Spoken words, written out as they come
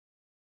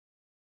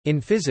In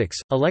physics,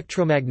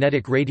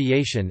 electromagnetic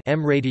radiation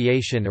 (M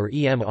radiation or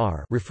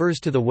EMR)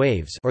 refers to the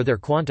waves or their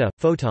quanta,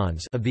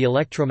 photons of the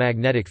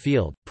electromagnetic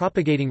field,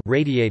 propagating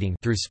radiating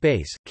through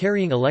space,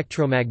 carrying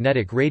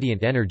electromagnetic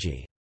radiant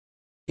energy.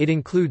 It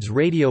includes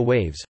radio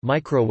waves,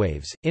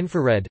 microwaves,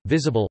 infrared,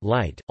 visible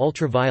light,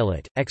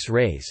 ultraviolet,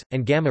 X-rays,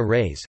 and gamma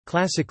rays.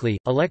 Classically,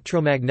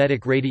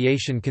 electromagnetic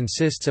radiation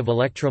consists of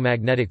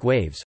electromagnetic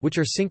waves, which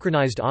are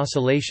synchronized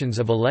oscillations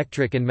of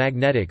electric and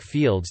magnetic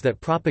fields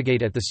that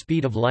propagate at the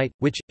speed of light,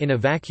 which, in a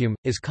vacuum,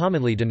 is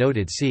commonly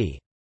denoted c.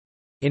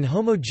 In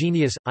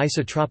homogeneous,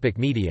 isotropic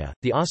media,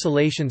 the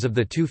oscillations of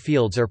the two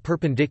fields are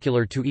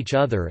perpendicular to each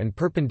other and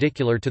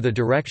perpendicular to the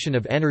direction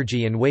of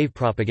energy and wave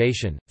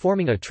propagation,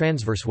 forming a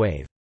transverse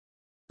wave.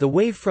 The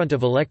wavefront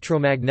of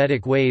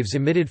electromagnetic waves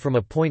emitted from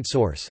a point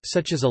source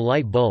such as a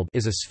light bulb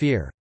is a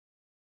sphere.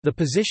 The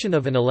position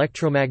of an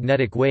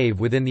electromagnetic wave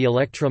within the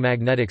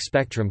electromagnetic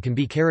spectrum can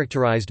be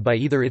characterized by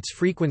either its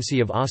frequency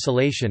of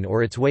oscillation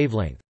or its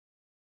wavelength.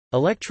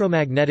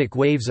 Electromagnetic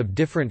waves of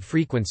different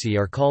frequency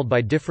are called by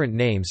different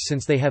names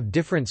since they have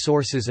different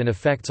sources and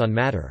effects on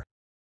matter.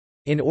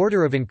 In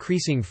order of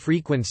increasing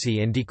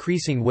frequency and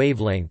decreasing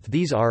wavelength,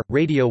 these are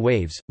radio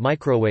waves,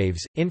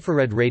 microwaves,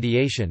 infrared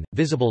radiation,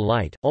 visible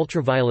light,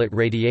 ultraviolet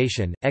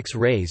radiation,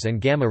 X-rays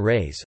and gamma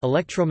rays.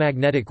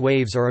 Electromagnetic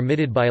waves are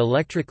emitted by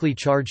electrically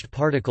charged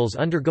particles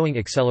undergoing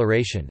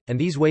acceleration, and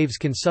these waves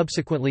can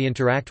subsequently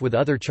interact with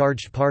other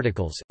charged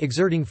particles,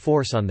 exerting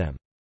force on them.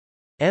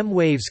 M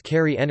waves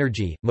carry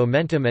energy,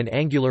 momentum and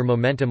angular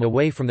momentum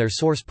away from their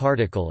source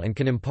particle and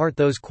can impart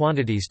those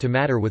quantities to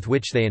matter with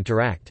which they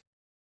interact.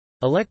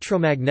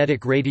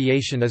 Electromagnetic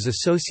radiation is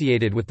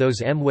associated with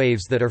those M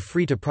waves that are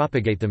free to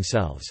propagate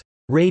themselves,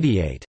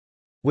 radiate,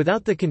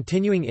 without the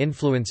continuing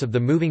influence of the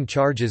moving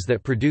charges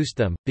that produced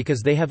them,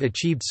 because they have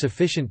achieved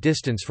sufficient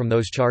distance from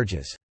those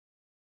charges.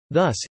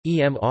 Thus,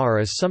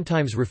 EMR is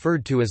sometimes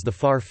referred to as the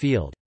far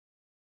field.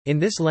 In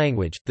this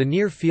language, the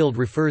near field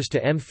refers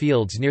to M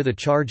fields near the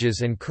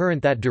charges and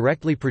current that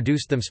directly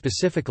produced them,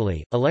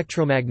 specifically,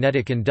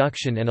 electromagnetic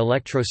induction and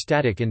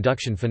electrostatic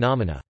induction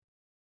phenomena.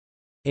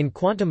 In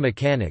quantum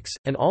mechanics,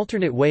 an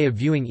alternate way of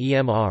viewing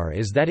EMR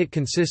is that it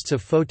consists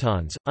of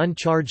photons,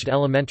 uncharged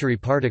elementary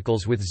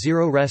particles with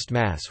zero rest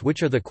mass,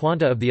 which are the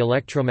quanta of the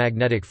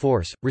electromagnetic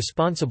force,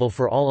 responsible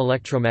for all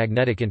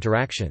electromagnetic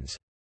interactions.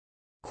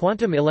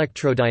 Quantum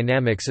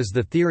electrodynamics is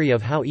the theory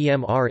of how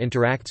EMR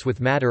interacts with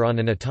matter on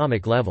an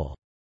atomic level.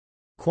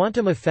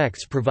 Quantum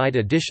effects provide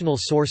additional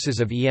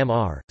sources of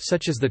EMR,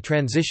 such as the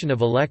transition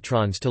of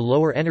electrons to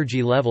lower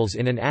energy levels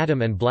in an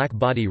atom and black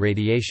body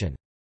radiation.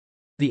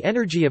 The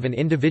energy of an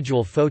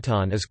individual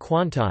photon is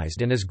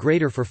quantized and is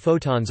greater for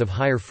photons of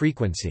higher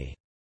frequency.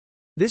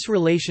 This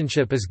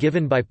relationship is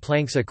given by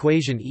Planck's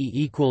equation E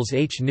equals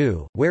h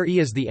nu, where E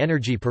is the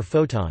energy per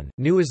photon,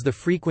 nu is the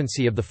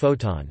frequency of the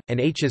photon, and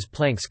h is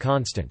Planck's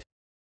constant.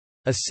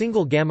 A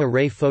single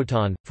gamma-ray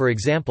photon, for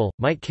example,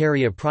 might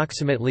carry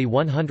approximately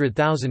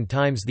 100,000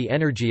 times the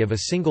energy of a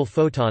single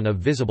photon of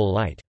visible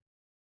light.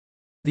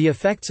 The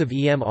effects of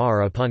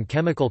EMR upon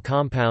chemical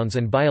compounds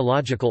and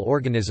biological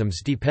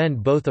organisms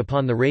depend both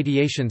upon the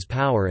radiation's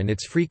power and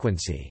its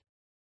frequency.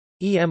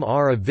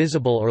 EMR of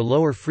visible or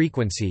lower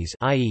frequencies,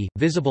 i.e.,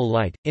 visible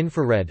light,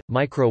 infrared,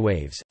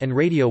 microwaves, and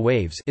radio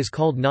waves, is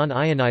called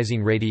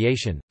non-ionizing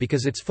radiation,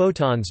 because its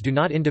photons do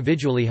not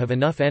individually have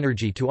enough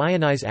energy to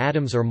ionize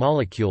atoms or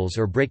molecules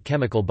or break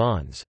chemical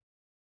bonds.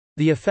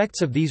 The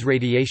effects of these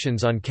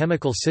radiations on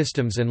chemical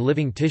systems and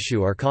living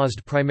tissue are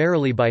caused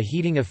primarily by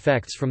heating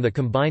effects from the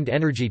combined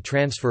energy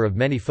transfer of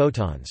many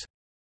photons.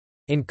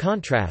 In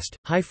contrast,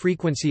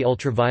 high-frequency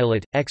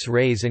ultraviolet,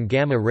 X-rays and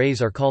gamma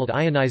rays are called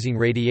ionizing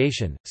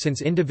radiation,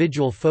 since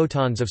individual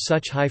photons of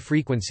such high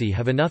frequency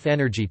have enough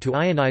energy to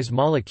ionize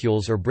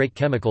molecules or break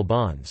chemical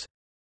bonds.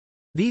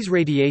 These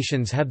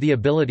radiations have the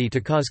ability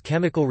to cause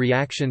chemical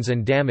reactions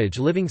and damage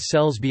living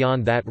cells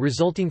beyond that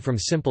resulting from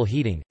simple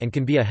heating, and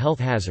can be a health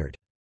hazard.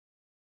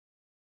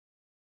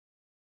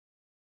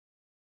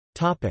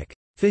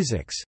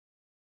 Physics.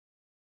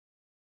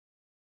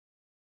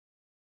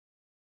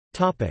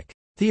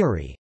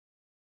 Theory.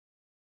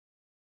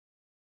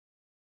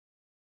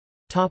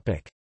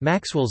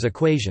 Maxwell's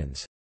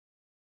equations.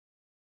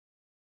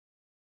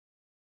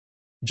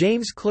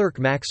 James Clerk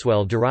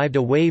Maxwell derived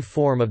a wave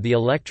form of the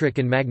electric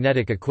and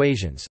magnetic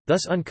equations,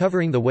 thus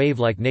uncovering the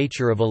wave-like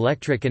nature of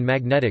electric and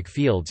magnetic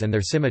fields and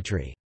their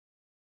symmetry.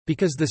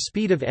 Because the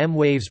speed of M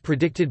waves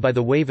predicted by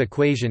the wave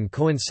equation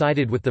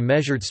coincided with the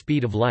measured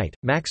speed of light,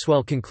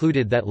 Maxwell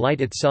concluded that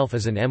light itself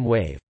is an M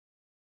wave.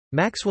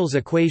 Maxwell's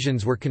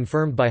equations were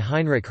confirmed by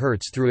Heinrich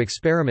Hertz through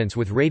experiments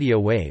with radio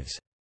waves.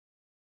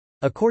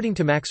 According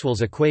to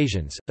Maxwell's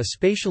equations, a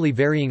spatially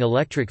varying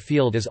electric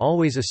field is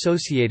always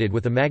associated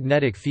with a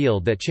magnetic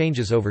field that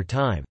changes over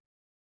time.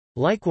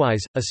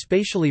 Likewise, a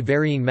spatially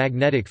varying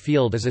magnetic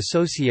field is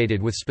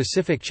associated with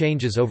specific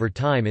changes over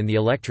time in the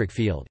electric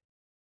field.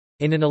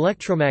 In an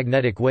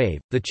electromagnetic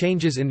wave, the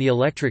changes in the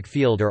electric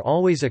field are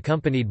always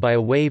accompanied by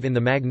a wave in the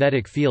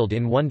magnetic field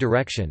in one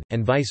direction,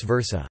 and vice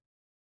versa.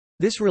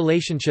 This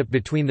relationship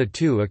between the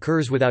two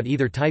occurs without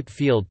either type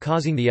field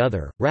causing the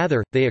other,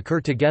 rather, they occur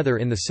together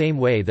in the same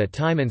way that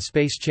time and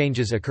space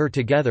changes occur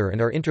together and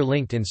are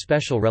interlinked in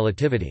special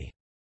relativity.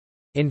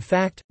 In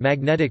fact,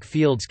 magnetic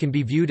fields can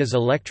be viewed as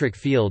electric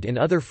field in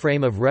other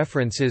frame of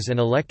references and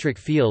electric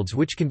fields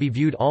which can be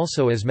viewed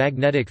also as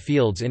magnetic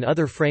fields in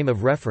other frame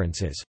of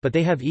references, but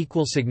they have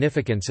equal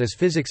significance as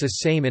physics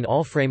is same in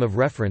all frame of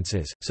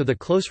references, so the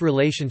close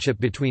relationship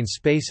between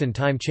space and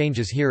time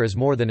changes here is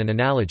more than an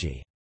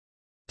analogy.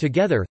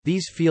 Together,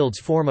 these fields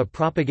form a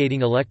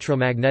propagating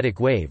electromagnetic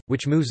wave,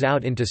 which moves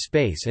out into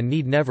space and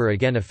need never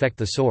again affect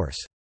the source.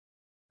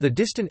 The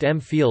distant M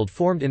field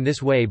formed in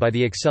this way by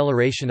the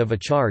acceleration of a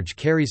charge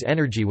carries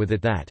energy with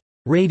it that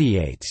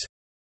radiates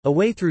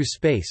away through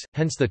space,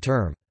 hence the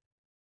term.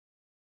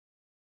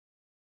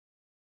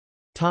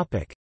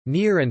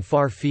 Near and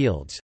far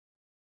fields.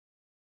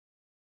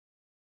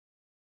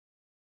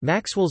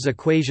 Maxwell's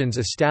equations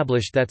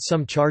established that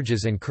some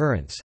charges and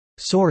currents,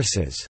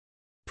 sources,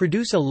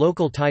 produce a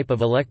local type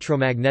of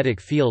electromagnetic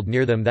field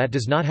near them that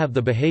does not have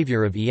the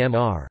behavior of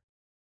EMR.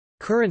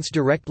 Currents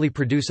directly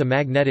produce a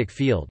magnetic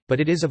field, but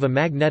it is of a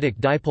magnetic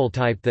dipole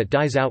type that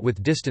dies out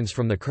with distance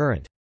from the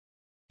current.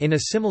 In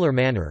a similar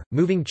manner,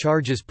 moving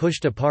charges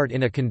pushed apart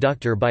in a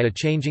conductor by a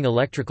changing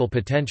electrical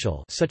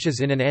potential, such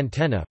as in an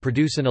antenna,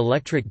 produce an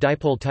electric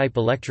dipole type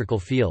electrical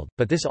field,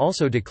 but this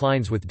also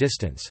declines with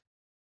distance.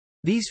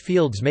 These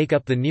fields make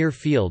up the near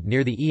field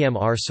near the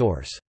EMR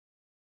source.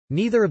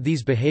 Neither of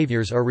these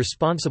behaviors are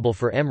responsible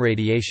for M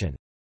radiation.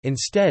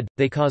 Instead,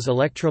 they cause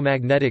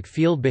electromagnetic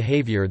field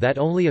behavior that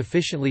only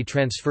efficiently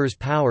transfers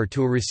power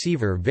to a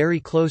receiver very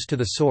close to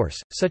the source,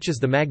 such as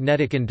the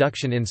magnetic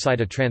induction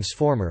inside a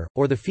transformer,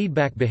 or the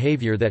feedback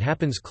behavior that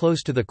happens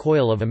close to the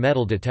coil of a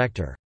metal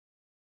detector.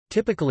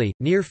 Typically,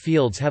 near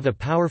fields have a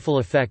powerful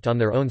effect on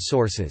their own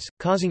sources,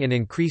 causing an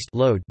increased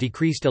load,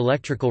 decreased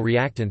electrical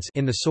reactance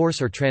in the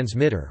source or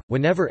transmitter,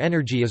 whenever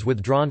energy is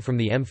withdrawn from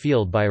the M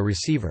field by a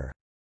receiver.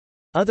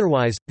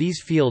 Otherwise,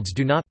 these fields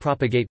do not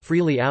propagate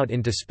freely out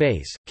into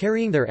space,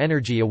 carrying their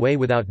energy away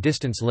without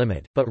distance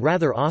limit, but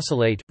rather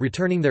oscillate,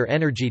 returning their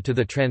energy to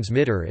the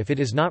transmitter if it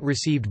is not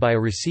received by a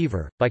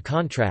receiver. By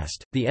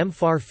contrast, the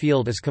M-far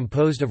field is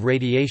composed of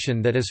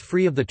radiation that is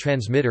free of the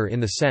transmitter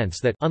in the sense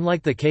that,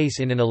 unlike the case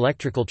in an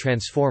electrical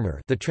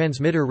transformer, the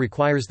transmitter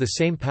requires the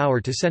same power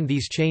to send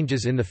these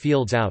changes in the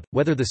fields out,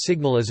 whether the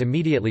signal is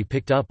immediately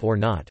picked up or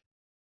not.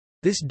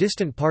 This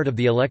distant part of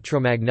the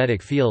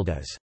electromagnetic field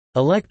is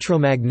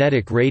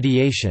electromagnetic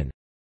radiation,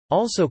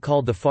 also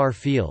called the far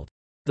field.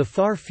 The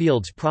far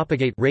fields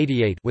propagate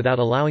radiate without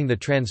allowing the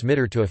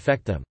transmitter to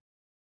affect them.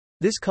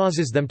 This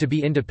causes them to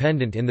be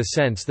independent in the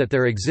sense that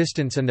their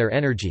existence and their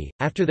energy,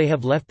 after they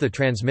have left the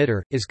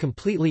transmitter, is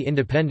completely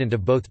independent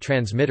of both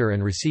transmitter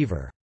and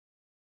receiver.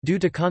 Due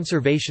to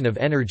conservation of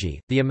energy,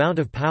 the amount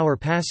of power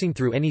passing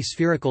through any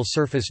spherical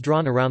surface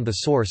drawn around the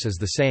source is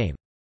the same.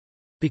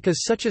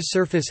 Because such a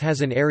surface has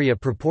an area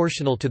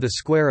proportional to the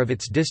square of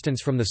its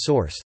distance from the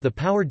source, the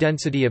power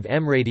density of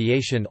M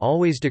radiation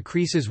always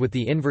decreases with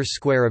the inverse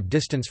square of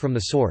distance from the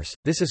source.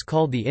 This is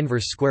called the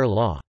inverse square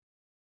law.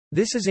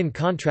 This is in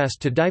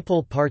contrast to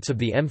dipole parts of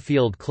the M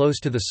field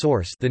close to the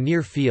source, the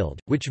near field,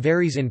 which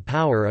varies in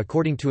power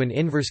according to an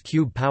inverse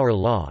cube power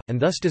law, and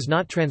thus does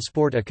not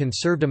transport a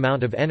conserved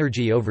amount of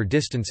energy over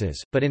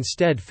distances, but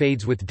instead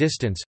fades with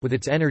distance, with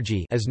its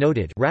energy, as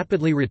noted,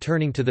 rapidly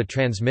returning to the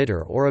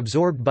transmitter or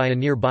absorbed by a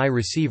nearby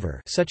receiver,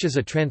 such as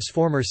a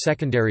transformer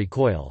secondary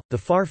coil. The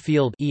far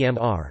field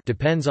 (EMR)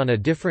 depends on a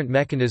different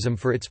mechanism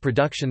for its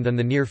production than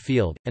the near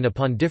field, and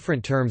upon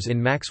different terms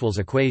in Maxwell's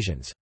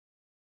equations.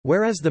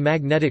 Whereas the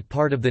magnetic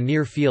part of the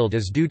near field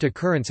is due to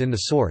currents in the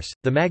source,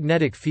 the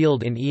magnetic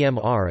field in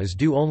EMR is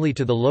due only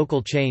to the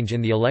local change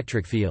in the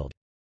electric field.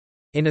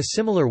 In a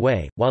similar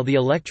way, while the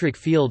electric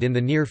field in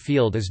the near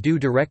field is due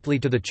directly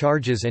to the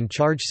charges and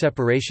charge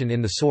separation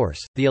in the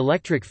source, the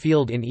electric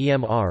field in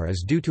EMR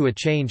is due to a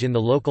change in the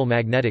local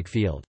magnetic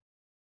field.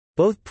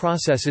 Both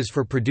processes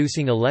for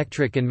producing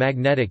electric and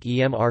magnetic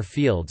EMR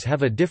fields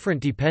have a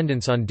different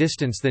dependence on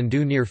distance than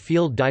do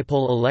near-field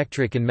dipole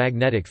electric and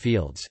magnetic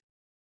fields.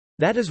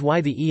 That is why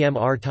the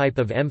EMR type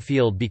of M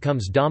field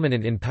becomes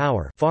dominant in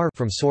power far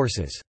from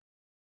sources.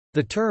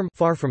 The term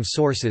far from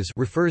sources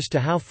refers to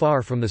how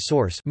far from the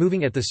source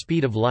moving at the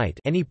speed of light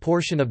any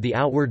portion of the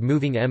outward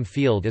moving M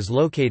field is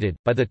located,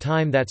 by the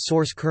time that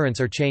source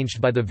currents are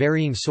changed by the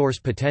varying source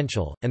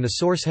potential, and the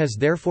source has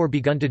therefore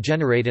begun to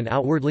generate an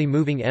outwardly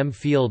moving M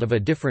field of a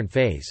different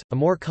phase. A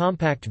more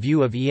compact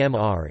view of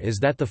EMR is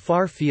that the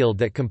far field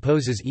that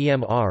composes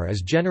EMR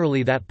is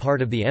generally that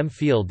part of the M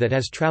field that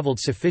has traveled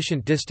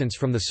sufficient distance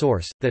from the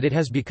source, that it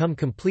has become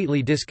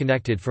completely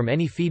disconnected from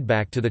any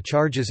feedback to the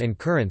charges and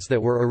currents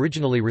that were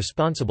originally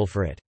responsible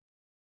for it.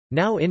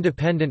 Now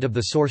independent of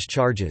the source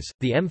charges,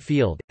 the M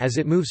field, as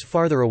it moves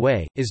farther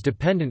away, is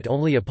dependent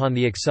only upon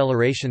the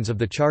accelerations of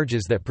the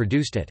charges that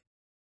produced it.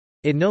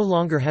 It no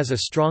longer has a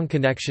strong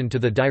connection to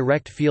the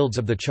direct fields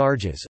of the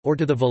charges, or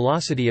to the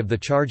velocity of the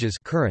charges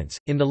currents.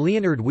 In the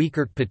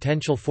Leonard-Wiechert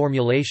potential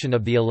formulation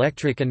of the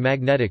electric and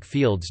magnetic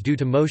fields due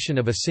to motion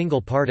of a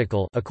single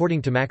particle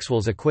according to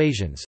Maxwell's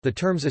equations, the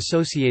terms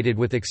associated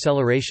with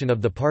acceleration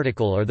of the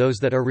particle are those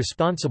that are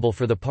responsible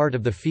for the part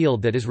of the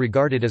field that is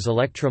regarded as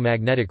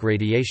electromagnetic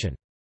radiation.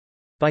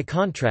 By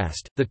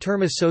contrast, the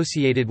term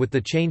associated with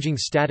the changing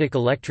static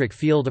electric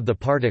field of the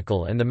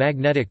particle and the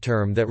magnetic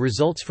term that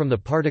results from the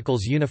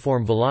particle's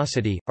uniform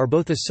velocity, are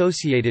both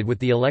associated with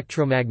the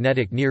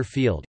electromagnetic near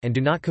field, and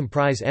do not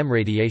comprise M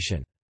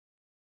radiation.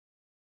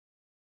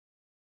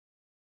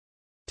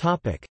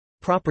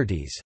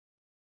 Properties.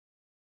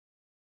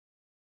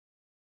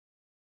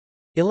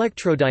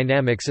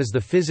 Electrodynamics is the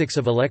physics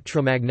of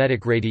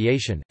electromagnetic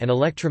radiation, and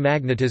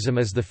electromagnetism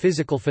is the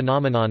physical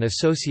phenomenon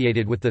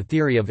associated with the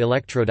theory of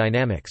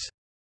electrodynamics.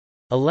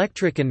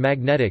 Electric and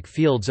magnetic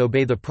fields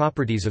obey the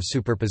properties of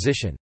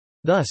superposition.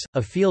 Thus,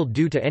 a field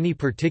due to any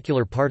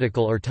particular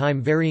particle or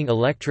time-varying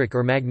electric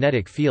or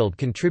magnetic field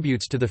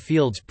contributes to the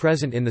fields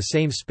present in the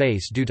same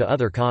space due to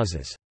other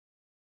causes.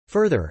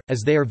 Further,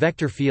 as they are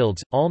vector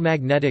fields, all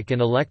magnetic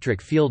and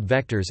electric field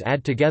vectors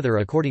add together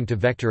according to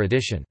vector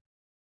addition.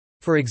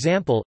 For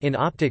example, in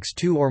optics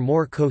two or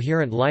more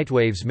coherent light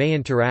waves may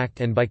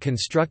interact and by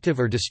constructive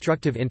or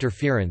destructive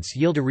interference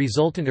yield a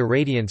resultant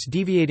irradiance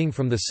deviating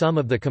from the sum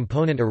of the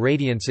component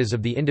irradiances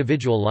of the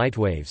individual light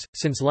waves.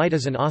 Since light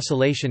is an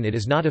oscillation, it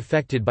is not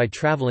affected by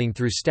traveling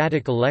through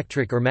static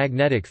electric or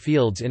magnetic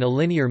fields in a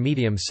linear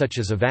medium such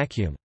as a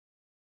vacuum.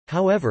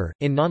 However,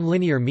 in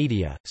nonlinear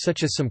media,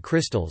 such as some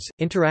crystals,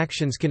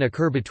 interactions can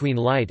occur between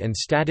light and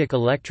static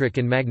electric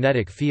and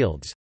magnetic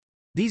fields.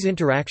 These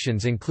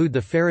interactions include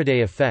the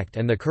Faraday effect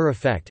and the Kerr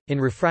effect. In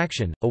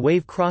refraction, a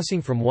wave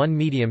crossing from one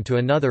medium to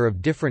another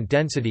of different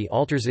density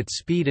alters its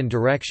speed and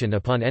direction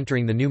upon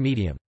entering the new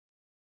medium.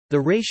 The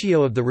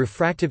ratio of the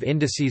refractive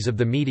indices of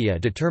the media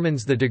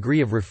determines the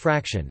degree of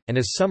refraction, and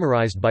is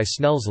summarized by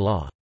Snell's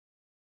law.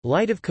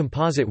 Light of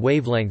composite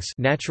wavelengths,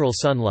 natural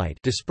sunlight,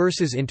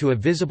 disperses into a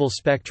visible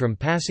spectrum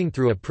passing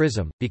through a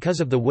prism, because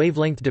of the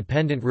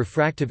wavelength-dependent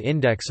refractive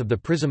index of the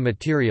prism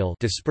material,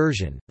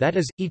 dispersion, that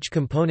is, each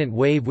component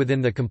wave within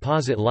the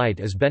composite light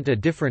is bent a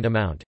different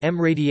amount.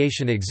 M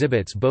radiation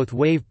exhibits both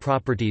wave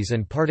properties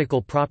and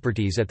particle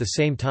properties at the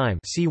same time.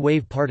 See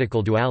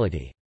wave-particle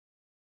duality.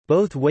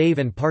 Both wave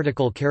and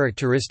particle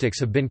characteristics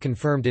have been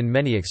confirmed in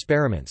many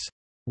experiments.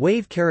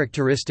 Wave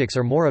characteristics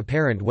are more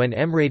apparent when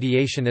M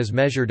radiation is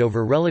measured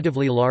over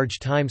relatively large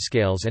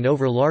timescales and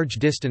over large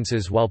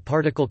distances, while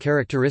particle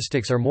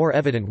characteristics are more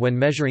evident when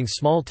measuring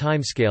small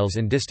timescales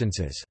and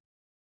distances.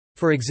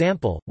 For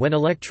example, when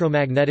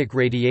electromagnetic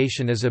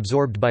radiation is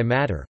absorbed by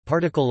matter,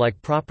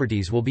 particle-like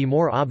properties will be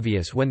more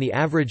obvious when the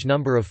average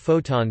number of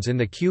photons in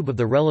the cube of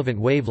the relevant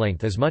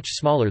wavelength is much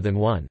smaller than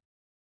 1.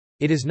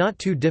 It is not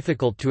too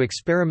difficult to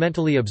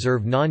experimentally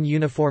observe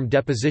non-uniform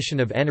deposition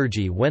of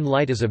energy when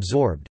light is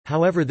absorbed,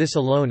 however this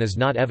alone is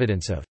not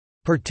evidence of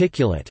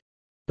particulate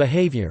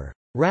behavior.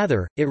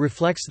 Rather, it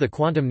reflects the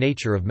quantum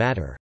nature of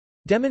matter.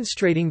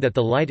 Demonstrating that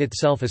the light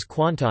itself is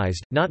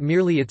quantized, not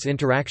merely its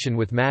interaction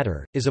with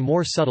matter, is a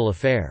more subtle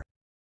affair.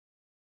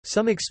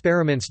 Some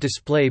experiments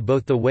display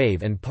both the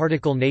wave and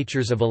particle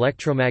natures of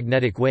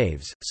electromagnetic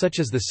waves, such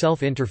as the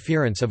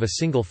self-interference of a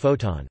single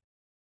photon.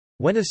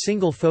 When a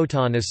single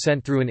photon is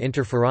sent through an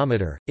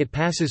interferometer, it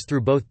passes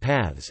through both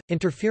paths,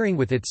 interfering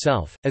with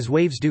itself, as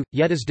waves do,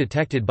 yet is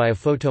detected by a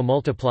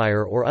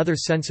photomultiplier or other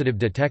sensitive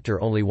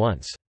detector only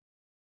once.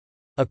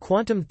 A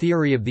quantum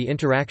theory of the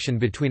interaction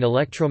between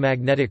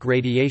electromagnetic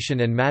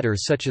radiation and matter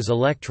such as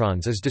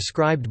electrons is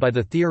described by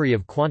the theory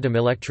of quantum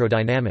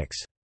electrodynamics.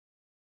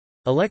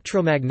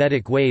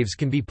 Electromagnetic waves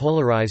can be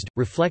polarized,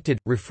 reflected,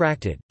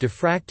 refracted,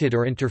 diffracted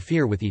or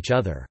interfere with each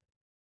other.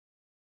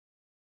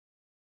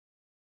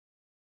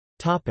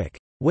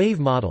 Wave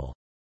model.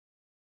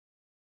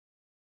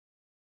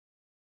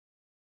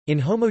 In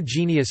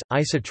homogeneous,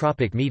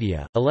 isotropic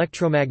media,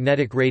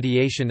 electromagnetic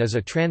radiation is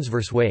a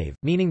transverse wave,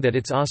 meaning that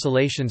its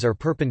oscillations are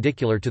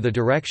perpendicular to the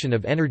direction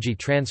of energy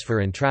transfer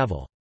and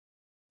travel.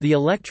 The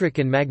electric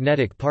and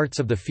magnetic parts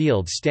of the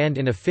field stand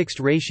in a fixed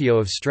ratio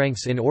of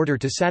strengths in order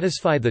to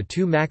satisfy the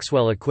two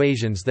Maxwell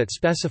equations that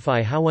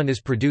specify how one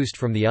is produced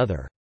from the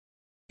other.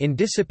 In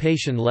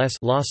dissipation-less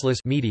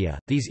lossless media,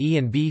 these E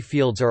and B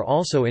fields are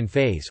also in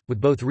phase,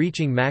 with both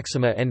reaching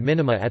maxima and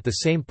minima at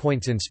the same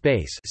points in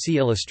space. See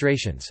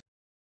illustrations.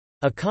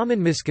 A common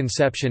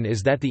misconception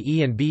is that the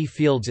E and B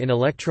fields in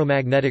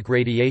electromagnetic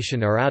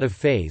radiation are out of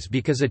phase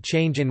because a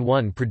change in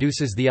one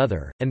produces the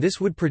other, and this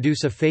would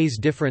produce a phase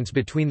difference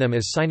between them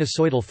as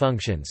sinusoidal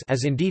functions,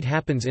 as indeed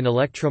happens in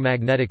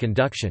electromagnetic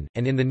induction,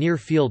 and in the near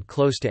field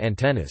close to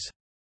antennas.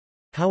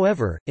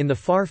 However, in the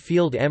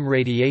far-field M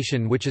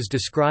radiation, which is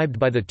described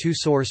by the two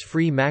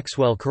source-free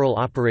Maxwell-Curl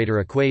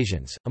operator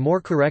equations, a more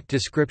correct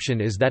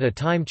description is that a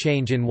time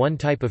change in one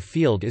type of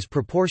field is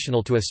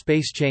proportional to a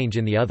space change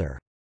in the other.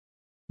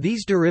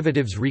 These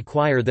derivatives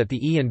require that the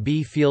E and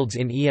B fields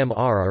in EMR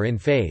are in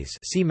phase.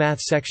 See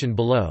Math section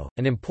below.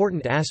 An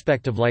important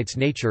aspect of light's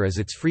nature is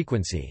its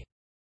frequency.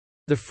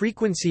 The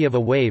frequency of a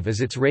wave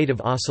is its rate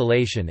of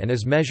oscillation and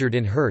is measured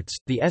in hertz,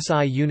 the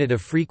SI unit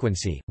of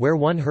frequency, where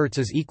 1 hertz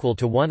is equal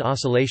to 1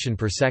 oscillation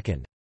per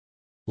second.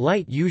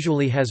 Light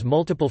usually has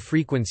multiple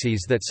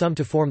frequencies that sum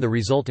to form the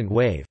resultant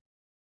wave.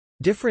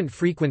 Different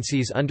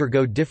frequencies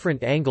undergo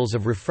different angles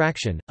of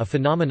refraction, a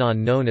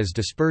phenomenon known as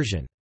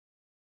dispersion.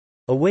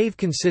 A wave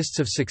consists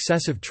of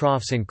successive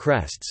troughs and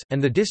crests,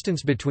 and the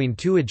distance between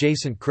two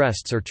adjacent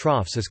crests or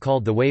troughs is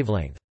called the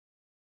wavelength.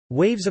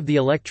 Waves of the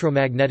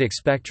electromagnetic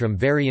spectrum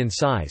vary in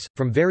size,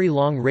 from very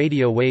long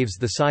radio waves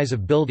the size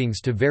of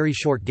buildings to very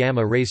short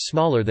gamma rays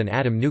smaller than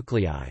atom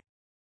nuclei.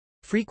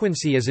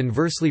 Frequency is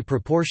inversely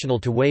proportional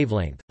to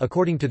wavelength,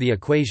 according to the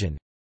equation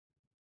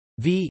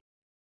V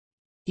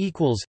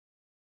equals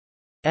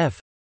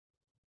F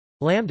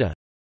lambda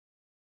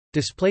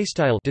display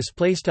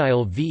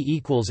style V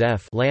equals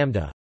F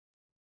lambda,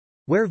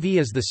 where V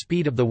is the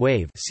speed of the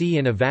wave c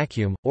in a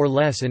vacuum, or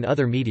less in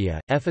other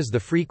media, F is the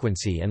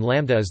frequency and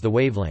lambda is the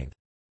wavelength.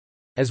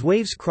 As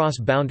waves cross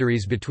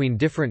boundaries between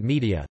different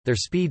media, their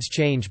speeds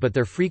change but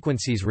their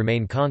frequencies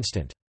remain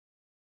constant.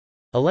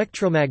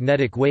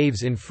 Electromagnetic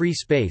waves in free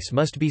space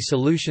must be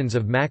solutions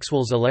of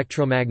Maxwell's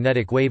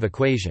electromagnetic wave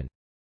equation.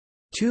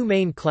 Two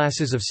main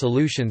classes of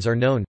solutions are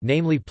known,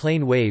 namely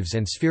plane waves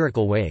and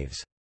spherical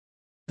waves.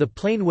 The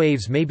plane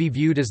waves may be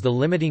viewed as the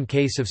limiting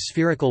case of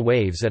spherical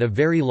waves at a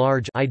very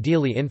large,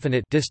 ideally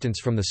infinite, distance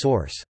from the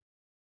source.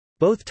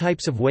 Both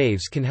types of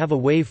waves can have a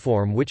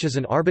waveform which is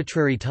an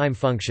arbitrary time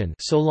function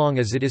so long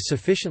as it is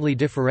sufficiently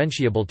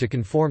differentiable to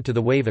conform to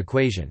the wave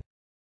equation.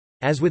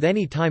 As with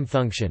any time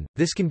function,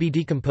 this can be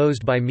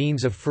decomposed by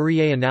means of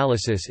Fourier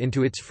analysis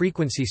into its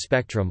frequency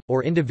spectrum,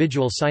 or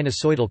individual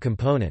sinusoidal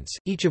components,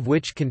 each of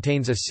which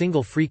contains a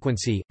single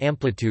frequency,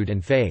 amplitude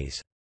and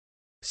phase.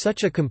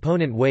 Such a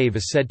component wave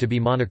is said to be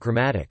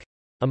monochromatic.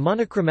 A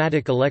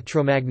monochromatic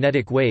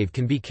electromagnetic wave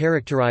can be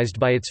characterized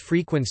by its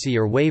frequency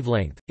or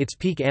wavelength, its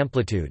peak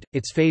amplitude,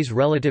 its phase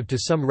relative to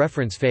some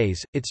reference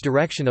phase, its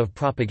direction of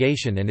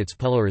propagation and its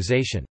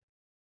polarization.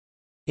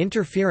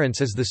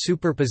 Interference is the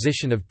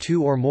superposition of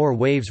two or more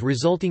waves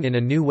resulting in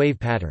a new wave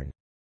pattern.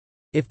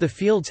 If the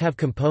fields have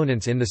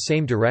components in the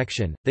same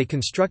direction, they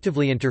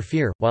constructively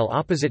interfere, while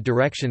opposite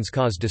directions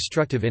cause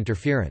destructive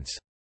interference.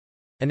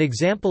 An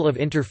example of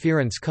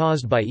interference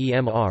caused by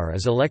EMR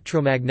is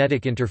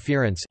electromagnetic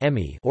interference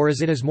or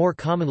as it is more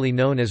commonly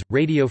known as,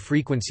 radio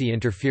frequency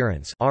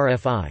interference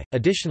RFI.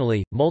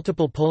 Additionally,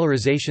 multiple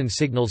polarization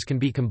signals can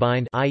be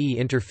combined i.e.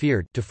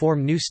 interfered to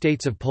form new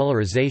states of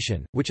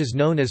polarization, which is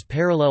known as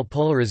parallel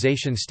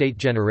polarization state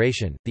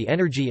generation. The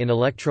energy in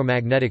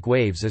electromagnetic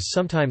waves is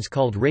sometimes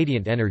called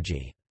radiant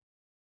energy.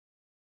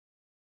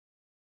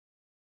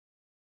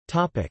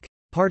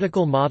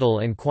 Particle model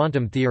and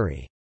quantum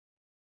theory.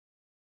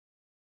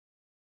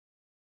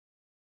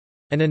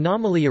 An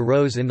anomaly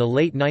arose in the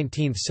late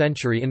 19th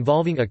century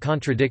involving a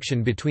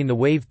contradiction between the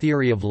wave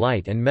theory of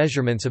light and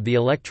measurements of the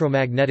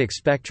electromagnetic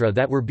spectra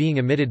that were being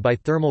emitted by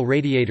thermal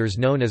radiators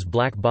known as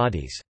black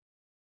bodies.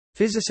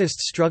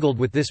 Physicists struggled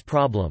with this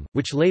problem,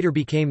 which later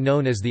became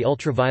known as the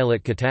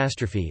ultraviolet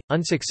catastrophe,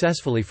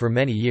 unsuccessfully for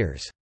many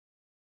years.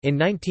 In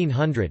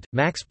 1900,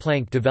 Max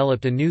Planck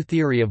developed a new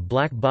theory of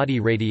black body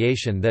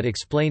radiation that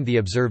explained the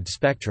observed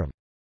spectrum.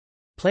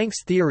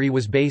 Planck's theory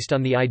was based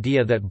on the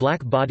idea that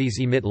black bodies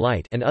emit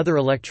light and other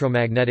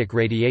electromagnetic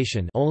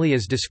radiation only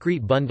as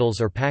discrete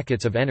bundles or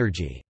packets of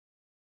energy.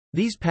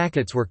 These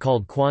packets were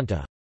called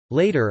quanta.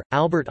 Later,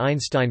 Albert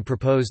Einstein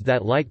proposed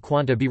that light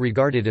quanta be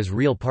regarded as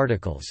real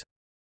particles.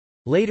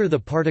 Later the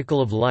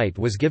particle of light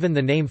was given the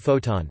name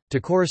photon,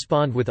 to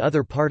correspond with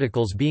other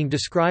particles being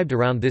described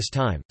around this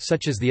time,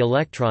 such as the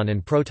electron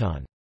and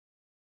proton.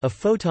 A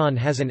photon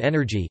has an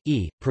energy,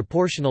 E,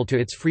 proportional to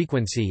its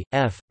frequency,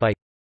 F, by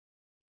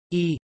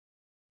E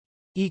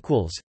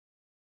equals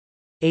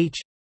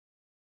H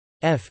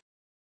F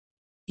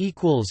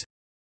equals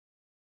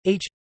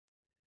H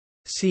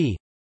C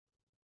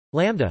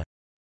lambda.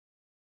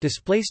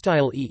 Display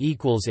style E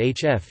equals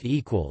HF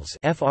equals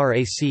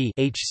frac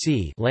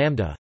HC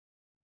lambda,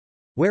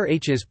 where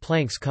H is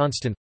Planck's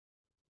constant.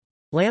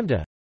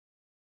 Lambda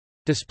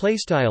display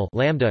style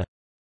lambda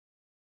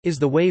is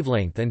the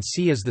wavelength and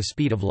c is the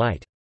speed of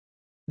light.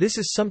 This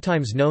is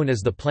sometimes known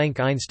as the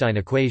Planck-Einstein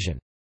equation.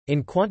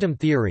 In quantum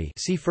theory,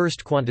 see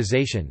first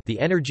quantization, the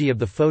energy of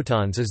the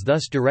photons is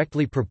thus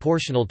directly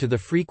proportional to the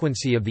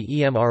frequency of the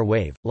EMR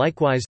wave.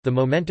 Likewise, the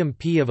momentum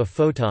p of a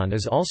photon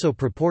is also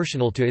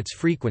proportional to its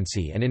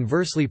frequency and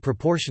inversely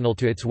proportional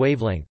to its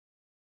wavelength.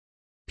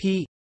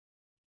 P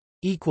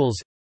equals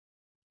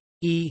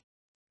E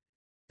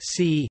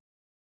c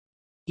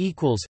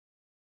equals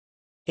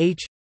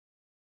H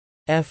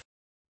F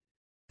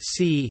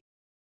c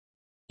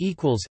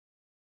equals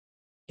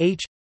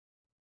H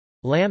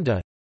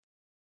lambda.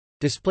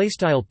 Display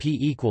style p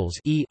equals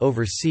E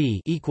over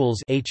c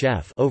equals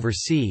HF over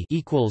c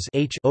equals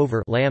H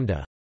over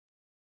lambda.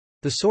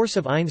 The source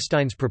of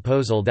Einstein's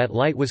proposal that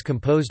light was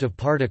composed of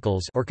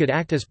particles or could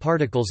act as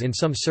particles in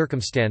some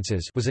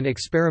circumstances was an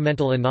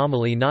experimental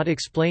anomaly not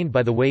explained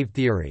by the wave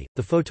theory,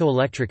 the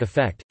photoelectric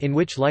effect, in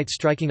which light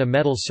striking a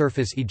metal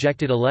surface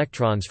ejected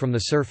electrons from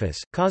the surface,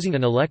 causing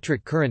an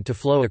electric current to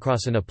flow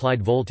across an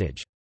applied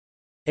voltage.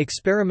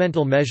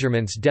 Experimental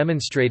measurements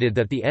demonstrated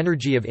that the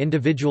energy of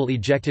individual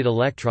ejected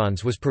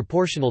electrons was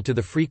proportional to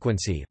the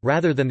frequency,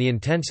 rather than the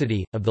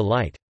intensity, of the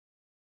light.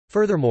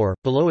 Furthermore,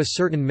 below a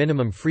certain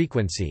minimum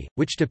frequency,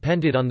 which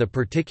depended on the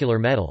particular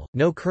metal,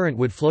 no current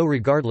would flow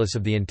regardless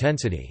of the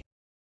intensity.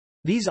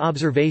 These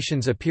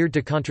observations appeared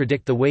to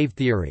contradict the wave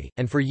theory,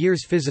 and for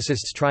years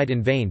physicists tried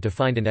in vain to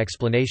find an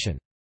explanation.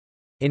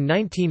 In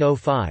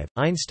 1905,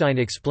 Einstein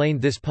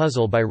explained this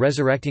puzzle by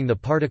resurrecting the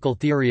particle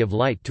theory of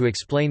light to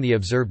explain the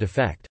observed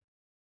effect.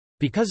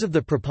 Because of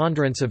the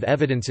preponderance of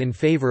evidence in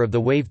favor of the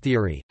wave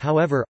theory,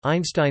 however,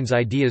 Einstein's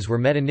ideas were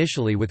met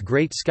initially with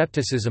great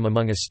skepticism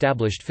among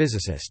established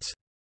physicists.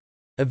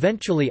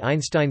 Eventually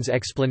Einstein's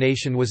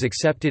explanation was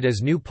accepted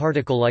as new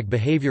particle-like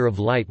behavior of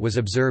light was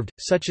observed,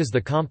 such as the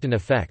Compton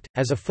effect.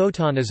 As a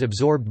photon is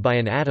absorbed by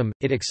an atom,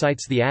 it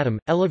excites the atom,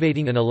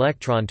 elevating an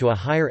electron to a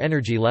higher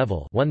energy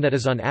level, one that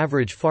is on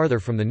average farther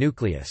from the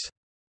nucleus.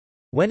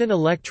 When an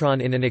electron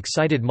in an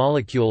excited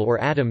molecule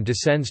or atom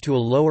descends to a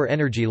lower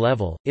energy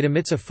level, it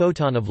emits a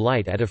photon of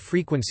light at a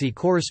frequency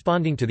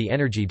corresponding to the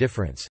energy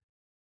difference.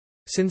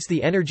 Since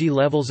the energy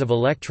levels of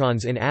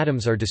electrons in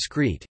atoms are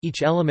discrete,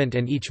 each element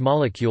and each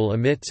molecule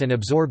emits and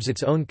absorbs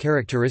its own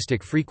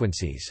characteristic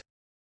frequencies.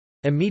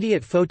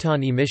 Immediate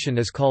photon emission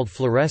is called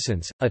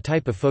fluorescence, a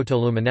type of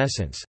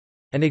photoluminescence.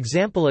 An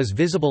example is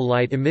visible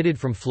light emitted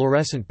from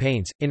fluorescent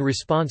paints, in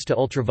response to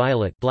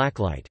ultraviolet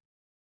blacklight.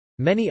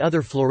 Many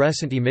other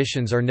fluorescent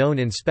emissions are known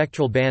in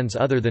spectral bands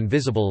other than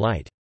visible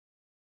light.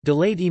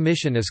 Delayed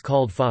emission is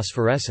called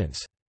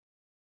phosphorescence.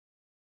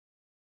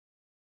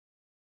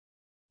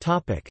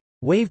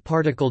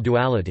 Wave-particle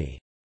duality.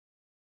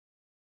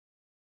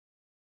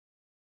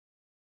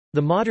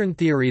 The modern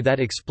theory that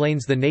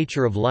explains the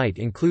nature of light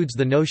includes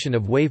the notion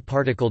of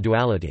wave-particle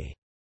duality.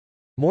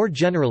 More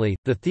generally,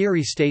 the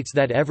theory states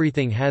that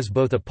everything has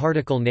both a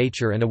particle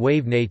nature and a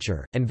wave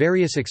nature, and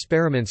various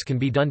experiments can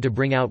be done to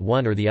bring out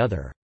one or the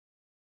other.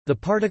 The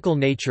particle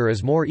nature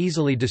is more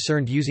easily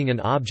discerned using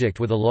an object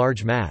with a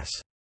large mass.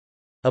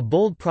 A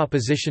bold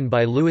proposition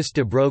by Louis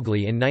de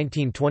Broglie in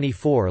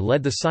 1924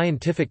 led the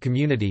scientific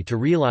community to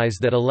realize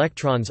that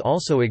electrons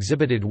also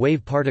exhibited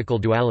wave-particle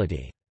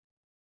duality.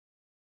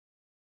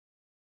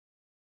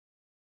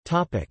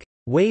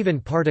 Wave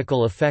and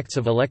particle effects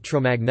of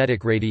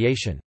electromagnetic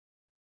radiation.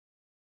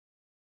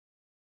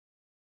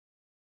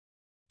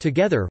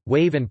 Together,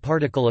 wave and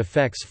particle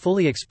effects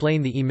fully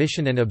explain the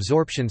emission and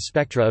absorption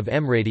spectra of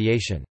EM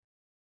radiation.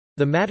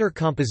 The matter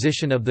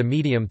composition of the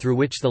medium through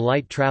which the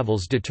light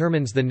travels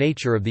determines the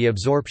nature of the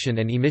absorption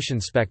and emission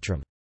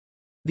spectrum.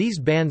 These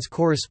bands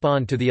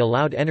correspond to the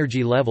allowed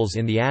energy levels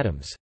in the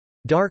atoms.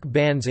 Dark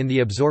bands in the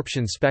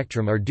absorption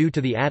spectrum are due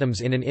to the atoms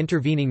in an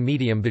intervening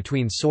medium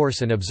between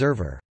source and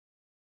observer.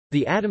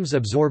 The atoms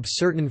absorb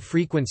certain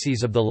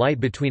frequencies of the light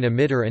between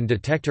emitter and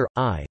detector,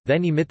 I,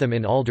 then emit them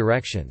in all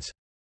directions.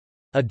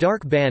 A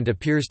dark band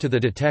appears to the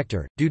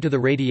detector, due to the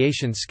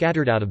radiation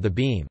scattered out of the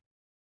beam.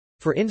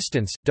 For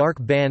instance, dark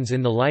bands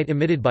in the light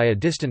emitted by a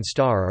distant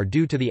star are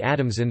due to the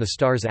atoms in the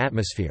star's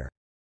atmosphere.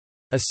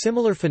 A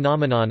similar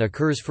phenomenon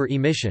occurs for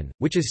emission,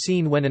 which is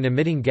seen when an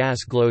emitting gas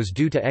glows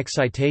due to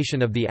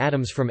excitation of the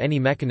atoms from any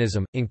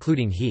mechanism,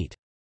 including heat.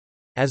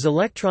 As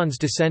electrons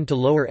descend to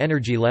lower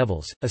energy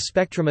levels, a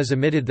spectrum is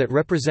emitted that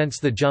represents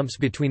the jumps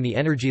between the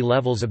energy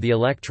levels of the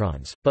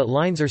electrons, but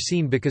lines are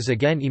seen because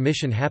again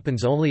emission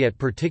happens only at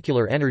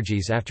particular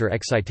energies after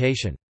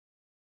excitation.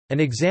 An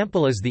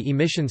example is the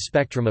emission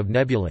spectrum of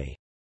nebulae.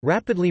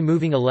 Rapidly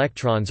moving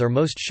electrons are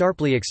most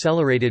sharply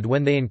accelerated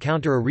when they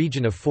encounter a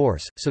region of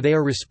force, so they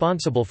are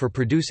responsible for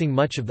producing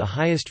much of the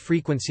highest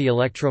frequency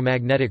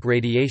electromagnetic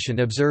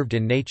radiation observed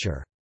in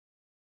nature.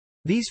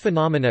 These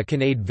phenomena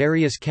can aid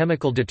various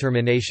chemical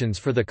determinations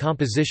for the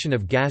composition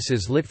of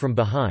gases lit from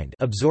behind,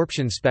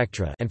 absorption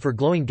spectra, and for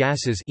glowing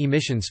gases,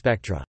 emission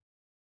spectra.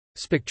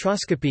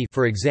 Spectroscopy,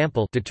 for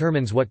example,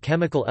 determines what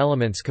chemical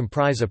elements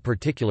comprise a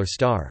particular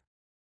star.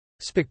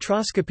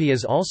 Spectroscopy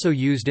is also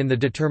used in the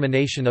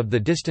determination of the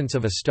distance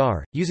of a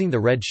star, using the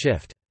red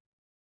shift.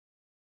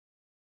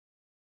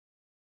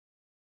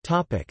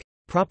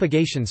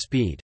 Propagation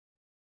speed.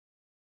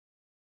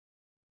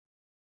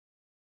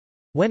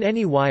 When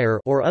any wire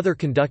or other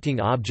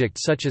conducting object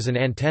such as an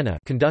antenna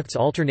conducts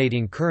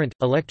alternating current,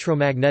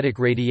 electromagnetic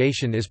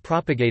radiation is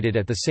propagated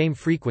at the same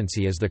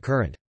frequency as the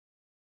current.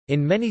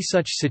 In many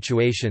such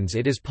situations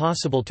it is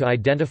possible to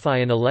identify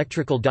an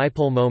electrical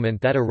dipole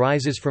moment that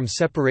arises from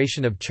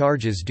separation of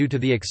charges due to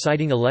the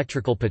exciting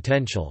electrical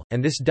potential,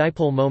 and this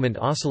dipole moment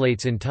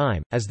oscillates in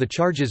time, as the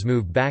charges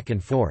move back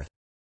and forth.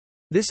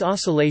 This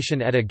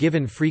oscillation at a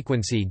given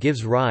frequency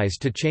gives rise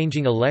to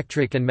changing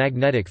electric and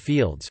magnetic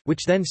fields,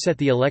 which then set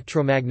the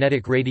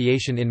electromagnetic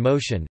radiation in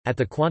motion. At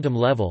the quantum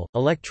level,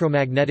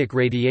 electromagnetic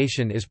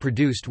radiation is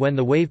produced when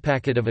the wave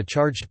packet of a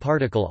charged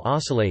particle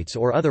oscillates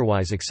or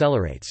otherwise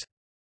accelerates.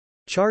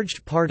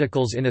 Charged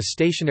particles in a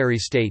stationary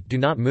state do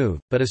not move,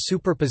 but a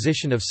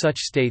superposition of such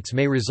states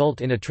may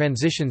result in a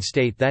transition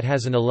state that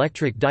has an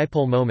electric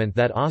dipole moment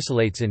that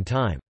oscillates in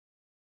time.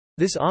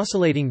 This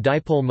oscillating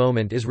dipole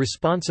moment is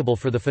responsible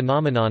for the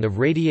phenomenon of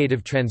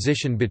radiative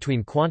transition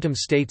between quantum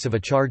states of a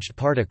charged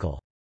particle.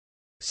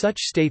 Such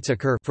states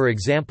occur, for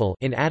example,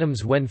 in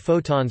atoms when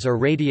photons are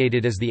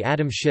radiated as the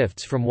atom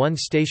shifts from one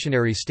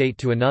stationary state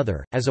to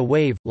another. As a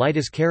wave, light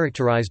is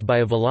characterized by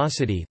a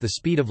velocity, the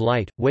speed of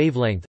light,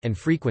 wavelength, and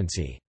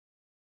frequency.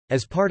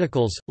 As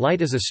particles,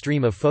 light is a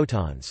stream of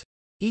photons.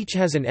 Each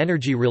has an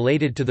energy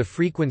related to the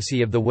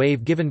frequency of the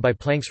wave given by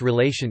Planck's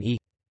relation E.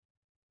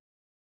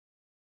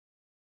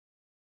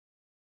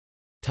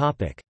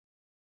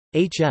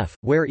 hf,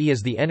 where E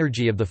is the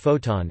energy of the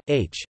photon,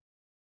 h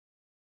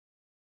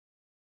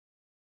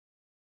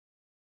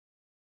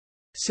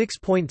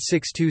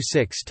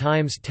 6.626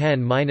 times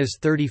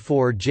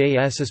 10⁻34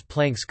 Js is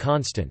Planck's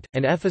constant,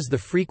 and f is the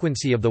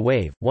frequency of the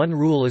wave. One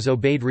rule is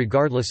obeyed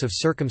regardless of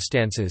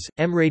circumstances: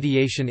 m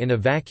radiation in a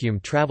vacuum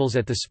travels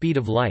at the speed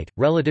of light,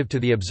 relative to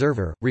the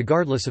observer,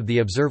 regardless of the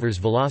observer's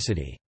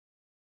velocity.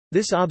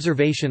 This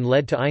observation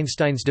led to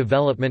Einstein's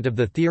development of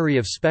the theory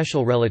of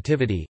special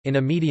relativity. In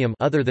a medium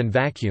other than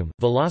vacuum,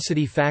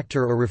 velocity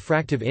factor or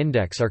refractive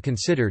index are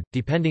considered,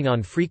 depending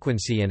on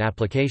frequency and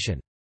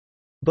application.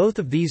 Both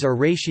of these are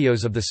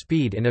ratios of the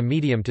speed in a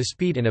medium to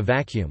speed in a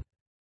vacuum.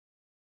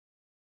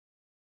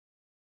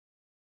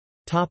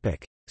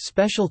 Topic: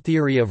 Special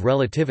theory of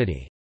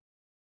relativity.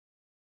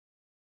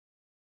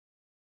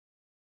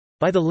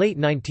 By the late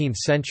 19th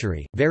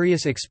century,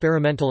 various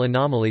experimental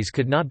anomalies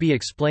could not be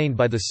explained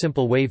by the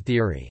simple wave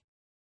theory.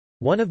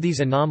 One of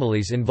these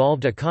anomalies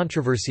involved a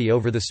controversy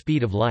over the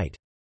speed of light.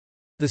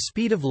 The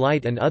speed of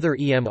light and other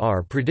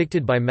EMR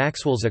predicted by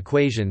Maxwell's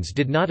equations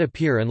did not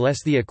appear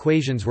unless the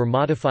equations were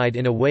modified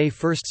in a way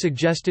first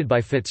suggested by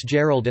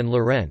Fitzgerald and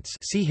Lorentz,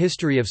 see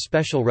History of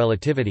Special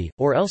Relativity,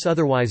 or else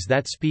otherwise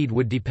that speed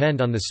would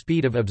depend on the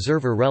speed of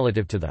observer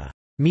relative to the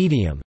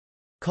medium,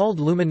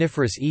 called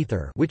luminiferous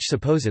ether, which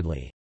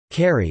supposedly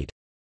carried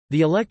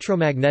the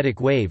electromagnetic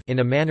wave in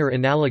a manner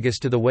analogous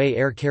to the way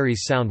air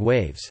carries sound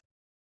waves.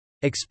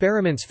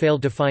 Experiments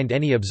failed to find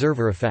any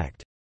observer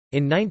effect.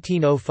 In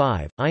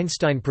 1905,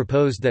 Einstein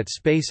proposed that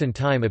space and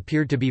time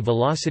appeared to be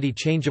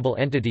velocity-changeable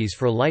entities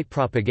for light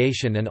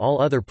propagation and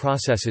all other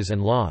processes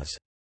and laws.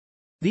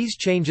 These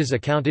changes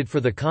accounted for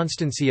the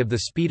constancy of the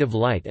speed of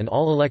light and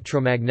all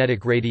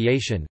electromagnetic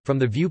radiation, from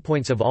the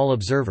viewpoints of all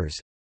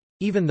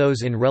observers—even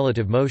those in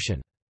relative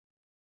motion.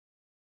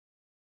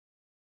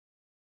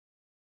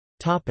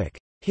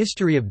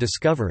 History of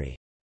discovery.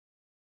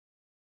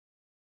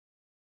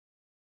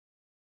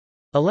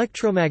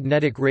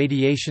 Electromagnetic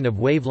radiation of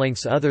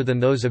wavelengths other than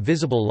those of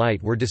visible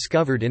light were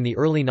discovered in the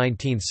early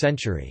 19th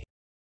century.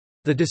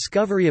 The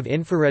discovery of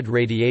infrared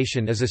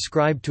radiation is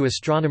ascribed to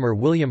astronomer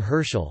William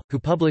Herschel, who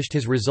published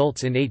his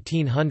results in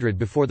 1800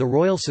 before the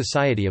Royal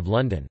Society of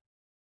London.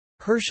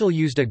 Herschel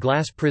used a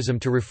glass prism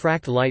to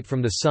refract light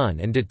from the sun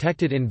and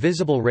detected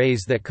invisible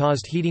rays that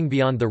caused heating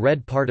beyond the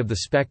red part of the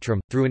spectrum,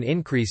 through an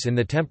increase in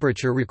the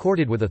temperature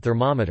recorded with a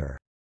thermometer.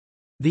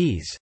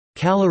 These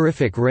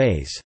calorific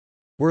rays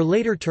were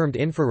later termed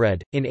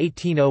infrared. In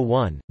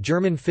 1801,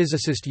 German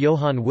physicist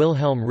Johann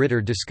Wilhelm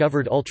Ritter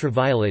discovered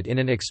ultraviolet in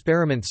an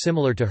experiment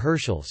similar to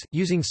Herschel's,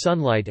 using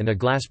sunlight and a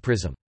glass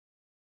prism.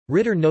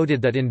 Ritter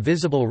noted that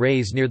invisible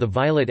rays near the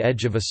violet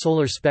edge of a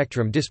solar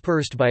spectrum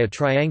dispersed by a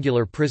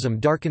triangular prism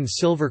darkened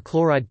silver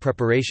chloride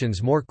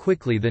preparations more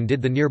quickly than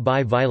did the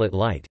nearby violet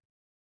light.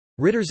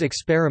 Ritter's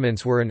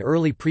experiments were an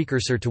early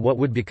precursor to what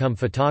would become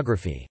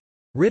photography.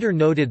 Ritter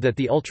noted that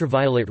the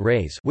ultraviolet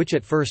rays, which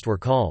at first were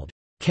called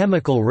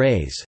chemical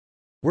rays,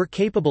 were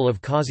capable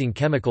of causing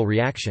chemical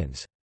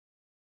reactions.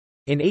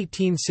 In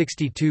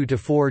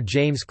 1862–4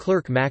 James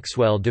Clerk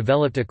Maxwell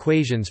developed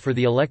equations for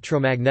the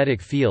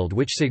electromagnetic field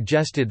which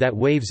suggested that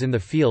waves in the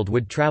field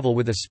would travel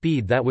with a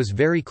speed that was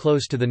very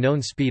close to the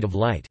known speed of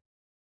light.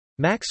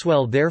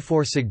 Maxwell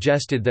therefore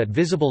suggested that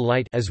visible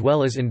light as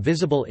well as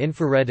invisible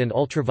infrared and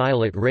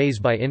ultraviolet rays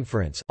by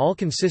inference all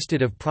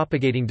consisted of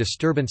propagating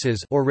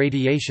disturbances or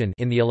radiation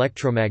in the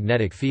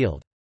electromagnetic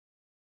field.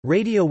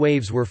 Radio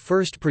waves were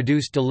first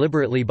produced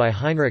deliberately by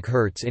Heinrich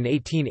Hertz in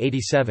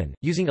 1887,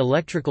 using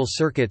electrical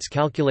circuits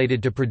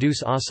calculated to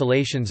produce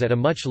oscillations at a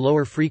much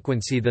lower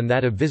frequency than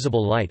that of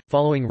visible light,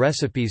 following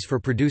recipes for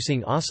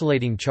producing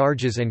oscillating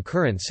charges and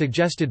currents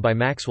suggested by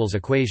Maxwell's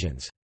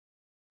equations.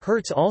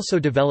 Hertz also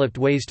developed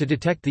ways to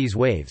detect these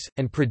waves,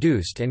 and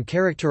produced and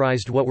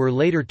characterized what were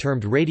later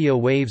termed radio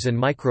waves and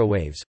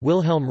microwaves.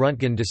 Wilhelm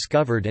Röntgen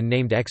discovered and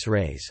named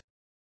X-rays.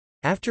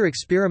 After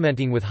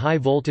experimenting with high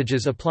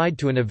voltages applied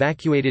to an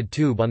evacuated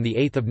tube on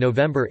 8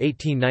 November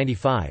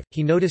 1895,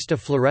 he noticed a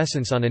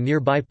fluorescence on a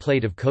nearby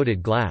plate of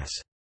coated glass.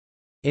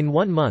 In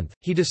 1 month,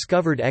 he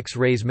discovered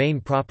X-rays'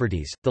 main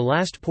properties. The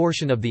last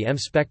portion of the M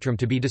spectrum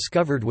to be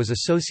discovered was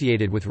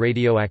associated with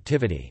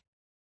radioactivity.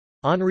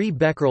 Henri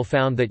Becquerel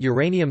found that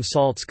uranium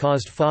salts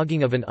caused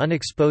fogging of an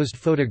unexposed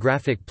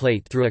photographic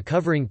plate through a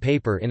covering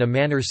paper in a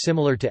manner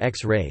similar to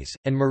X-rays,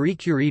 and Marie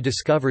Curie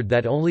discovered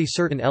that only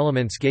certain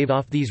elements gave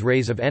off these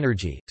rays of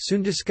energy,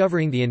 soon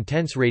discovering the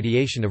intense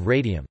radiation of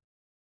radium.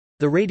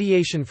 The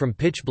radiation from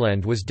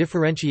pitchblende was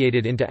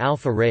differentiated into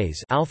alpha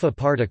rays, alpha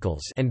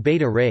particles, and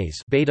beta rays,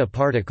 beta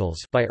particles,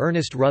 by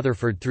Ernest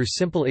Rutherford through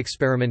simple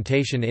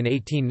experimentation in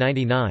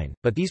 1899,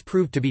 but these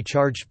proved to be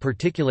charged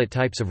particulate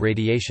types of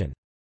radiation.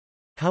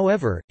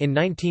 However, in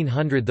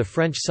 1900 the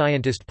French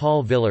scientist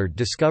Paul Villard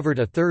discovered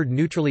a third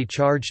neutrally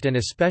charged and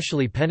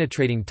especially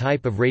penetrating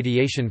type of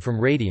radiation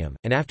from radium,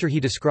 and after he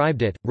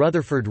described it,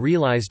 Rutherford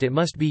realized it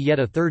must be yet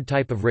a third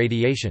type of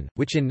radiation,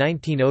 which in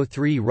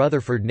 1903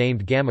 Rutherford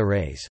named gamma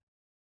rays.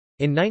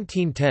 In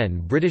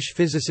 1910 British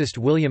physicist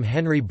William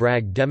Henry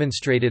Bragg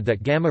demonstrated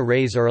that gamma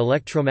rays are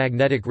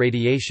electromagnetic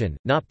radiation,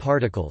 not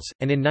particles,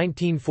 and in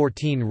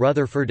 1914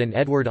 Rutherford and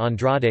Edward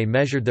Andrade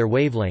measured their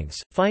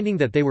wavelengths, finding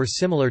that they were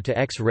similar to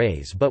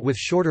X-rays but with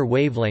shorter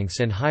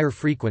wavelengths and higher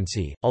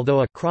frequency,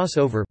 although a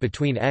crossover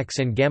between X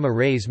and gamma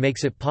rays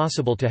makes it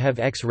possible to have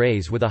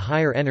X-rays with a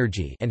higher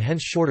energy and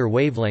hence shorter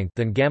wavelength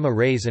than gamma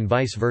rays and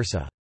vice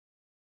versa.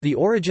 The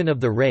origin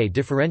of the ray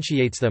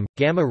differentiates them.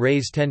 Gamma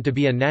rays tend to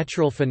be a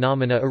natural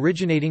phenomena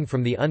originating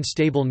from the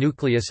unstable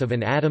nucleus of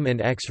an atom,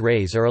 and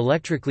X-rays are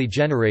electrically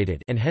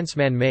generated and hence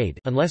man-made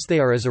unless they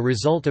are as a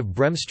result of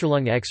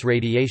Bremsstrahlung X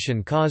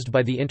radiation caused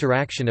by the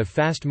interaction of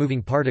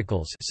fast-moving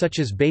particles such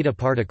as beta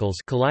particles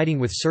colliding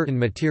with certain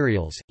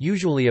materials,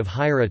 usually of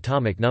higher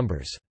atomic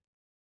numbers.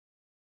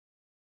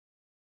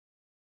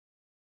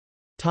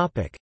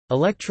 Topic: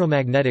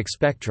 Electromagnetic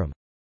spectrum.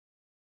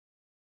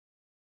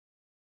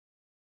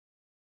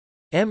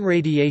 M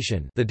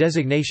radiation, the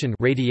designation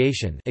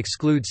radiation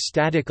excludes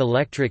static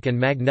electric and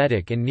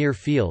magnetic and near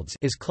fields,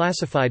 is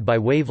classified by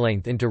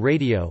wavelength into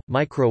radio,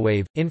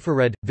 microwave,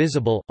 infrared,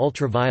 visible,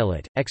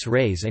 ultraviolet,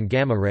 X-rays and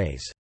gamma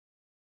rays.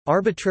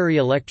 Arbitrary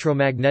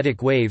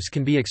electromagnetic waves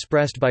can be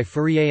expressed by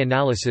Fourier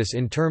analysis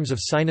in terms of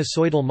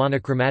sinusoidal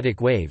monochromatic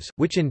waves,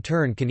 which in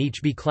turn can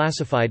each be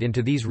classified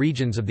into these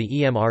regions of the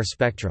EMR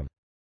spectrum.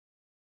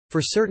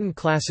 For certain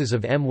classes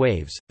of M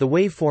waves, the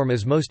waveform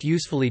is most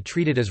usefully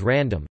treated as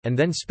random, and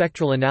then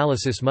spectral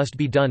analysis must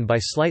be done by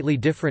slightly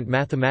different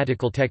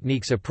mathematical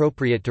techniques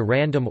appropriate to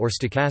random or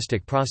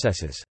stochastic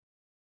processes.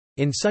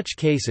 In such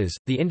cases,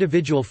 the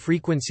individual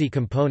frequency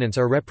components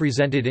are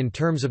represented in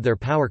terms of their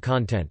power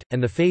content,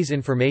 and the phase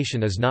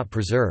information is not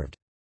preserved.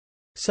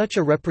 Such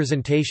a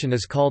representation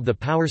is called the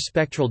power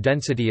spectral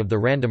density of the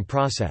random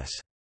process.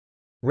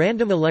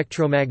 Random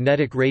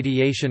electromagnetic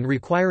radiation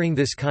requiring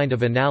this kind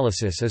of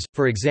analysis is,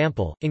 for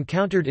example,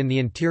 encountered in the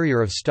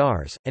interior of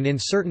stars, and in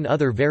certain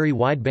other very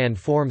wideband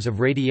forms of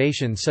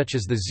radiation such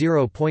as the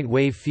zero-point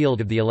wave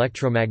field of the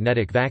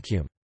electromagnetic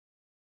vacuum.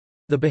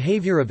 The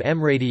behavior of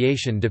M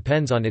radiation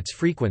depends on its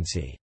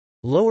frequency.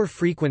 Lower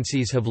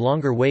frequencies have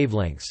longer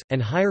wavelengths,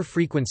 and higher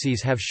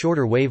frequencies have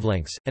shorter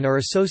wavelengths, and are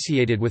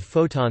associated with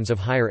photons of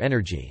higher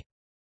energy.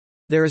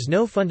 There is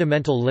no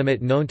fundamental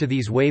limit known to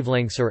these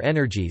wavelengths or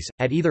energies,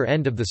 at either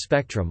end of the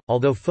spectrum,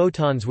 although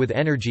photons with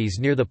energies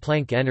near the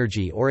Planck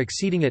energy or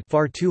exceeding it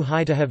far too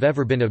high to have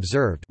ever been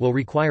observed will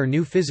require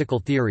new physical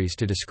theories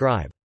to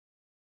describe.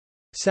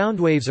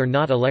 Sound waves are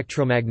not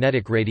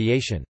electromagnetic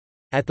radiation.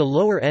 At the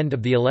lower end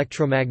of the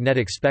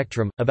electromagnetic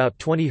spectrum, about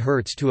 20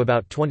 Hz to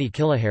about 20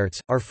 kHz,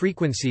 are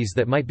frequencies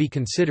that might be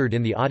considered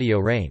in the audio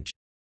range.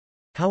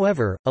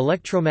 However,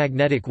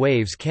 electromagnetic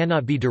waves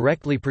cannot be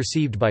directly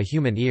perceived by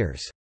human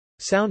ears.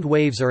 Sound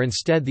waves are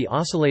instead the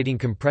oscillating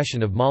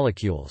compression of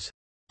molecules.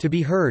 To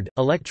be heard,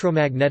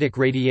 electromagnetic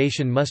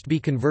radiation must be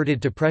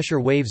converted to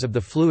pressure waves of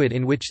the fluid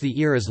in which the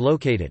ear is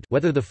located,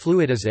 whether the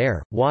fluid is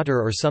air,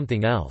 water or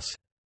something else.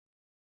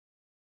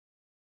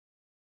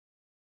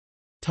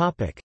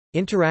 Topic: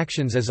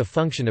 Interactions as a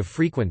function of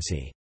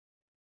frequency.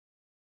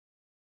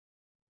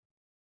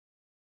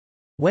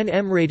 When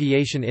M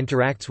radiation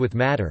interacts with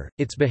matter,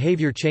 its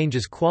behavior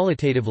changes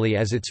qualitatively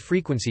as its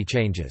frequency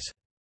changes.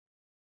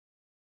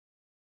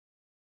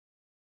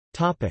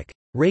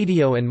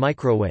 Radio and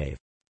microwave.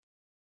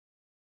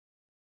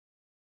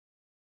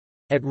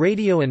 At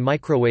radio and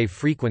microwave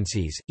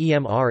frequencies,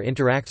 EMR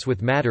interacts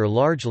with matter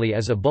largely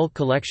as a bulk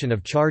collection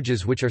of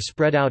charges which are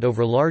spread out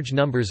over large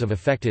numbers of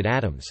affected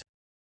atoms.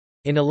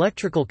 In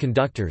electrical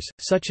conductors,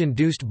 such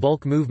induced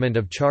bulk movement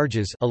of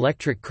charges,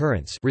 electric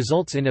currents,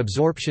 results in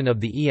absorption of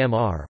the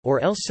EMR,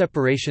 or else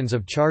separations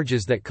of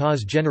charges that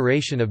cause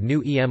generation of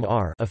new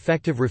EMR,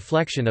 effective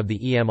reflection of the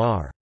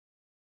EMR.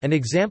 An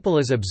example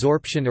is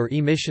absorption or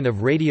emission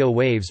of radio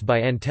waves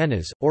by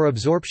antennas, or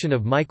absorption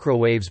of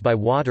microwaves by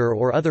water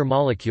or other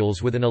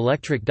molecules with an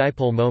electric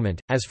dipole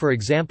moment, as for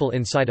example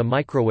inside a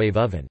microwave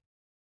oven.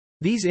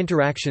 These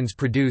interactions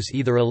produce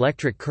either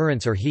electric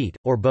currents or heat,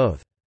 or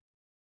both.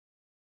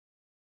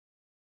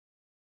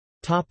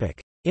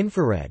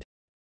 Infrared.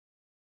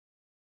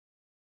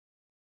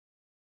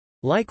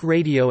 Like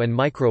radio and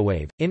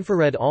microwave,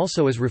 infrared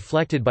also is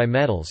reflected by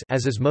metals,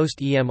 as is most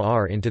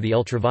EMR, into the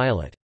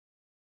ultraviolet.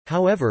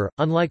 However,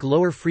 unlike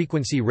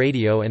lower-frequency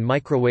radio and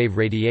microwave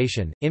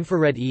radiation,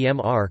 infrared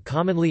EMR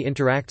commonly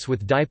interacts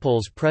with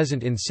dipoles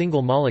present in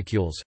single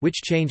molecules,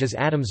 which change as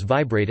atoms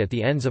vibrate at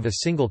the ends of a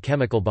single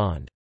chemical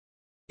bond.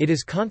 It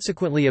is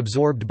consequently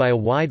absorbed by a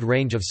wide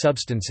range of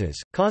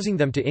substances, causing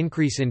them to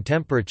increase in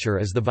temperature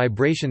as the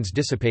vibrations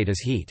dissipate as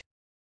heat.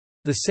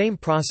 The same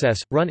process,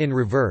 run in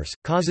reverse,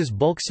 causes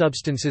bulk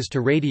substances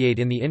to radiate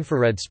in the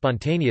infrared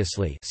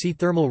spontaneously. See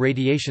thermal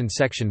radiation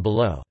section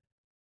below.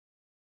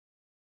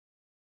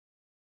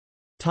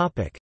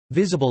 Topic: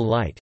 Visible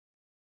light.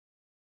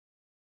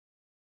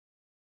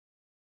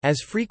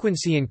 As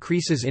frequency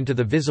increases into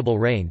the visible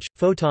range,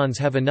 photons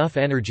have enough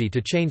energy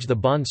to change the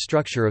bond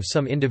structure of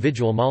some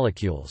individual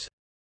molecules.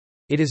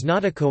 It is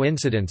not a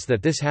coincidence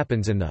that this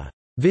happens in the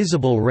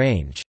visible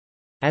range,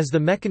 as the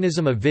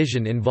mechanism of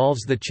vision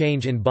involves the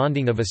change in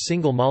bonding of a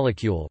single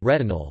molecule,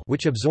 retinol,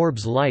 which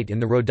absorbs light in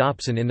the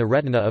rhodopsin in the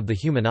retina of the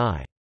human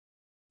eye.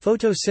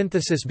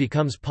 Photosynthesis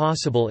becomes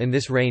possible in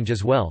this range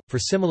as well, for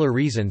similar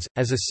reasons,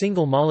 as a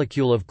single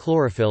molecule of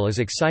chlorophyll is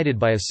excited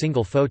by a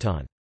single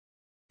photon.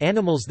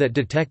 Animals that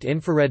detect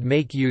infrared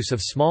make use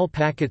of small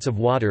packets of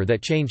water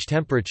that change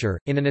temperature,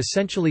 in an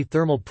essentially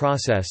thermal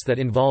process that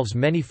involves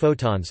many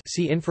photons.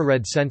 See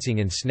infrared sensing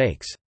in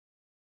snakes.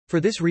 For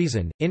this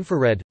reason,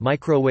 infrared,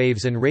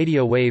 microwaves and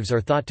radio waves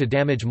are thought to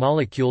damage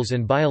molecules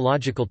and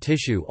biological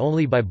tissue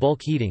only by bulk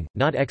heating,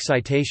 not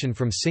excitation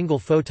from single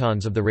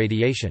photons of the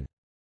radiation.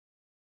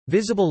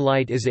 Visible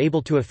light is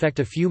able to affect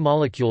a few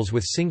molecules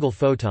with single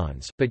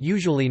photons, but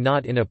usually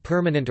not in a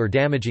permanent or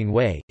damaging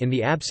way, in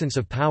the absence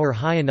of power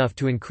high enough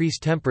to increase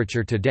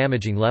temperature to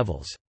damaging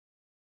levels.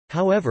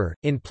 However,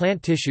 in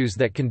plant tissues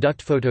that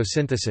conduct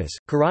photosynthesis,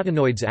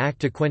 carotenoids act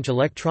to quench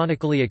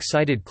electronically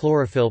excited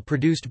chlorophyll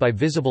produced by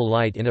visible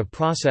light in a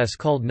process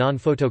called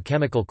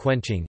non-photochemical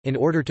quenching, in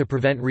order to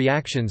prevent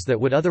reactions that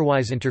would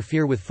otherwise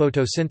interfere with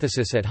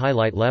photosynthesis at high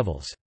light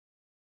levels.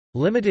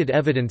 Limited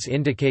evidence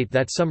indicate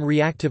that some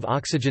reactive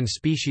oxygen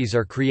species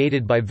are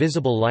created by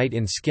visible light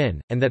in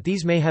skin, and that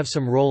these may have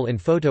some role in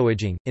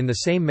photoaging, in the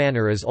same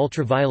manner as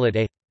ultraviolet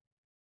A.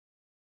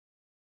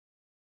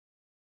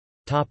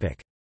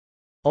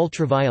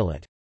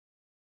 Ultraviolet.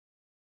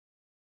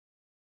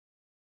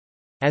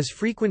 As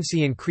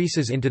frequency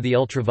increases into the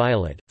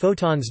ultraviolet,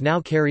 photons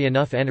now carry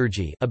enough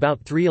energy, about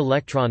 3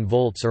 electron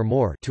volts or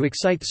more, to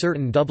excite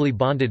certain doubly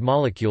bonded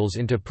molecules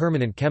into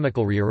permanent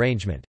chemical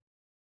rearrangement.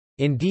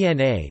 In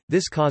DNA,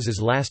 this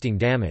causes lasting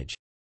damage.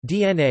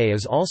 DNA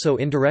is also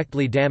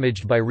indirectly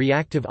damaged by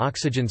reactive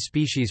oxygen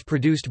species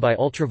produced by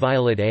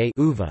ultraviolet A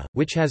UVA,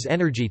 which has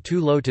energy too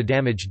low to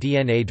damage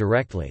DNA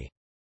directly.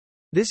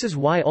 This is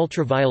why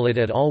ultraviolet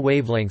at all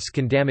wavelengths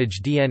can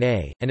damage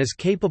DNA, and is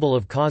capable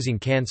of causing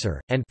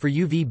cancer, and for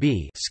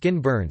UVB skin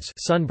burns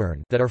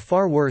sunburn that are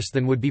far worse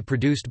than would be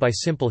produced by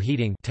simple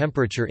heating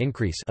temperature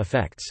increase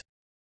effects.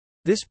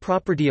 This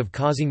property of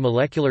causing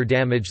molecular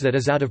damage that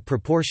is out of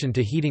proportion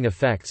to heating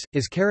effects,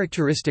 is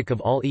characteristic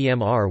of all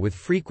EMR with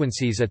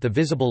frequencies at the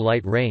visible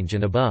light range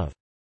and above.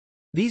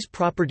 These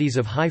properties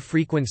of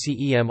high-frequency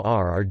EMR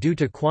are due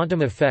to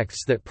quantum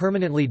effects that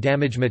permanently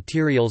damage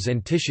materials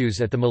and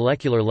tissues at the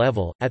molecular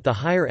level. At the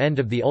higher end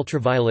of the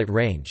ultraviolet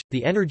range,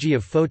 the energy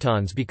of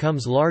photons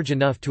becomes large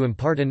enough to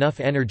impart enough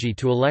energy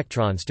to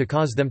electrons to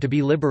cause them to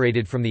be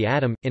liberated from the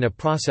atom, in a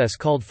process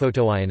called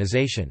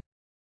photoionization.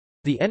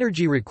 The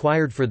energy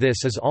required for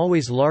this is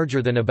always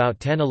larger than about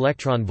 10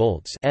 electron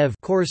volts (eV),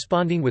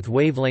 corresponding with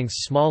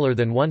wavelengths smaller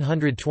than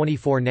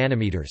 124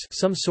 nanometers.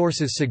 Some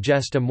sources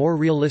suggest a more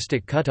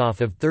realistic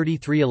cutoff of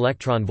 33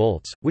 electron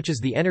volts, which is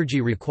the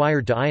energy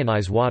required to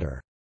ionize water.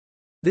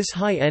 This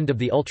high end of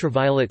the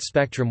ultraviolet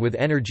spectrum with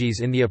energies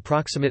in the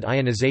approximate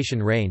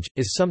ionization range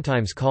is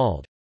sometimes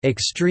called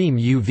extreme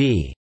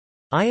UV.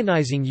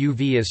 Ionizing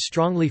UV is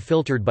strongly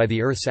filtered by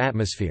the Earth's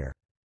atmosphere.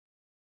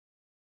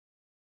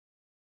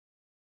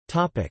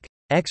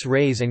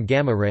 X-rays and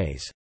gamma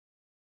rays.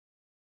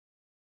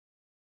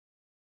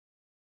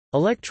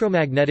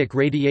 Electromagnetic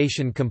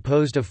radiation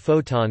composed of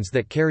photons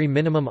that carry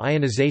minimum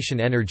ionization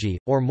energy,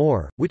 or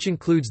more, which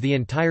includes the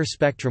entire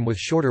spectrum with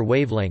shorter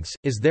wavelengths,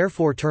 is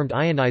therefore termed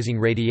ionizing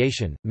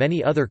radiation.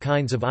 Many other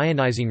kinds of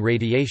ionizing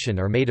radiation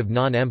are made of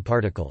non-M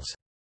particles.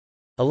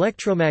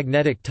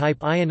 Electromagnetic type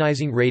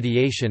ionizing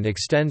radiation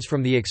extends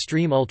from the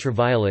extreme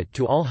ultraviolet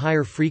to all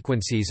higher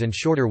frequencies and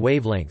shorter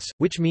wavelengths,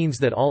 which means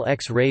that all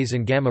X-rays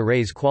and gamma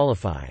rays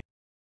qualify.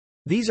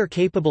 These are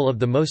capable of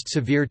the most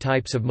severe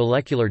types of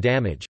molecular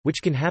damage,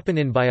 which can happen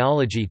in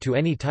biology to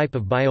any type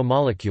of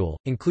biomolecule,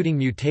 including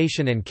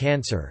mutation and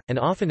cancer, and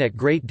often at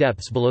great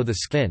depths below the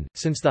skin,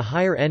 since the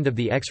higher end of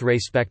the X-ray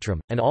spectrum,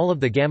 and all of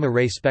the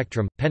gamma-ray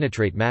spectrum,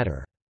 penetrate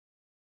matter.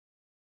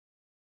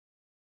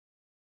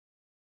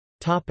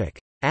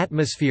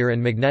 Atmosphere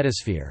and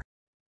magnetosphere.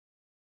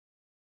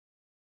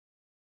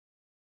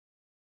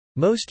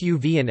 Most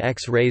UV and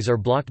X-rays are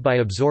blocked by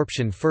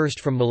absorption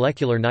first from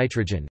molecular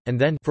nitrogen, and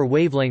then for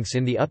wavelengths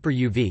in the upper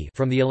UV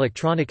from the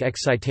electronic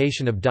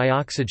excitation of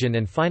dioxygen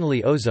and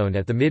finally ozone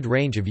at the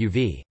mid-range of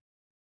UV.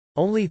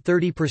 Only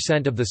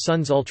 30% of the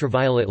Sun's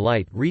ultraviolet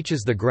light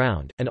reaches the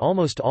ground, and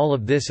almost all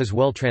of this is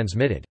well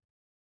transmitted.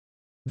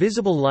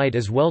 Visible light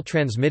is well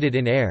transmitted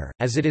in air,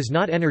 as it is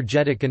not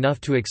energetic enough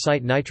to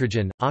excite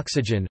nitrogen,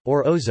 oxygen,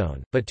 or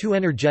ozone, but too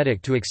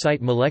energetic to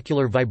excite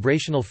molecular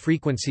vibrational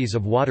frequencies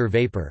of water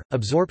vapor.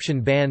 Absorption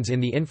bands in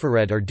the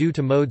infrared are due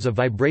to modes of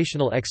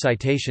vibrational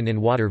excitation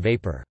in water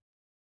vapor.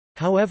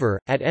 However,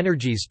 at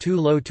energies too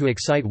low to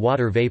excite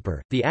water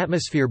vapor, the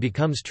atmosphere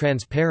becomes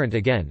transparent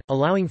again,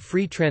 allowing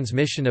free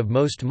transmission of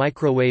most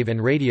microwave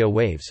and radio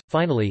waves.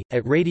 Finally,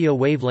 at radio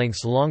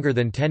wavelengths longer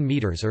than 10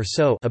 meters or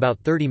so, about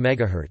 30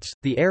 MHz,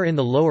 the air in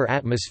the lower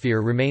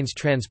atmosphere remains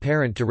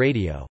transparent to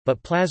radio,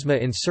 but plasma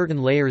in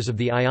certain layers of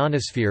the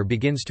ionosphere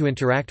begins to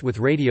interact with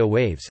radio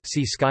waves.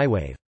 See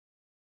skywave.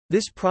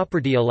 This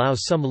property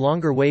allows some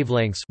longer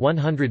wavelengths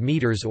 100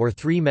 meters or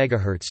 3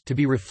 MHz to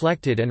be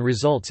reflected and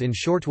results in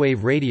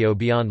shortwave radio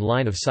beyond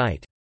line of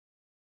sight.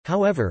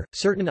 However,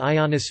 certain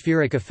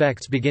ionospheric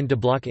effects begin to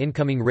block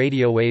incoming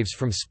radio waves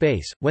from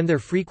space, when their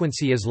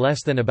frequency is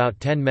less than about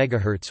 10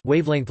 MHz,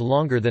 wavelength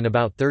longer than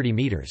about 30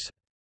 meters.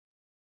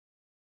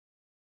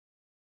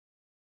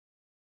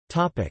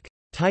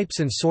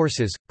 Types and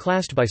sources,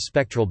 classed by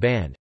spectral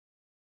band.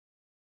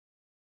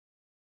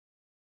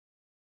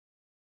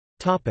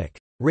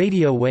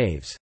 Radio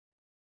waves.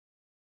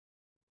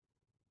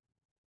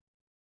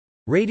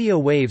 Radio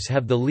waves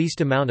have the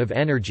least amount of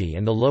energy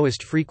and the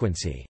lowest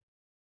frequency.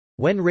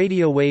 When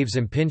radio waves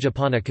impinge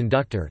upon a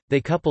conductor, they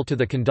couple to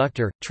the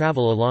conductor,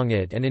 travel along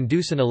it and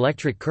induce an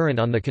electric current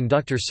on the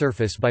conductor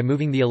surface by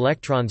moving the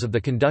electrons of the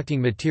conducting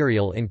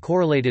material in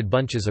correlated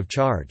bunches of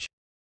charge.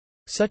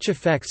 Such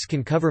effects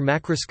can cover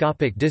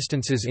macroscopic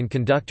distances in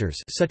conductors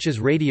such as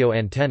radio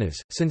antennas,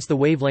 since the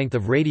wavelength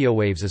of radio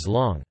waves is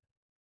long.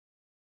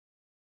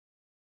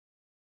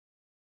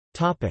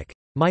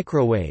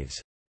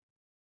 Microwaves.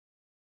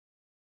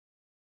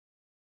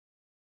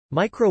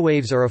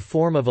 Microwaves are a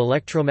form of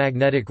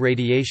electromagnetic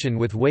radiation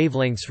with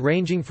wavelengths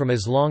ranging from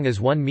as long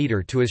as 1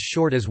 meter to as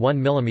short as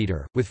 1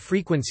 millimeter, with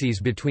frequencies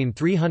between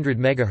 300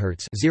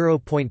 MHz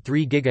 (0.3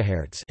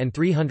 GHz) and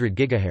 300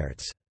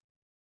 GHz.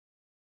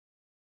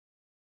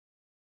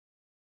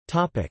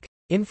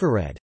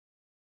 Infrared.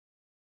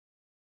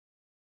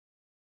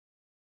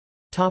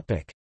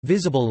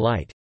 Visible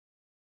light.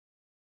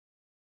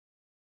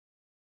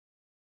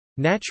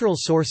 Natural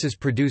sources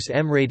produce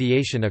M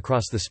radiation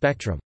across the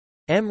spectrum.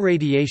 M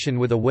radiation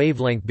with a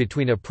wavelength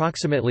between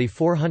approximately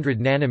 400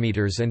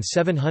 nanometers and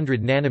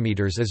 700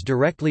 nanometers is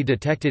directly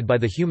detected by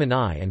the human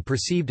eye and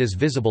perceived as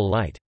visible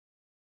light.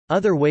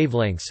 Other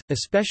wavelengths,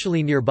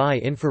 especially nearby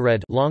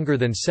infrared longer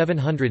than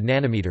 700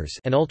 nanometers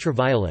and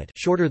ultraviolet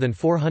shorter than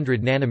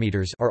 400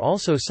 nanometers, are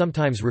also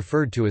sometimes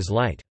referred to as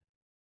light.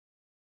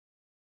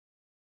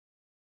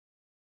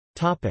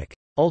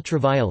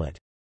 Ultraviolet.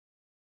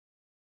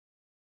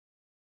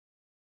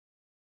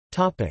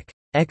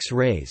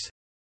 X-rays.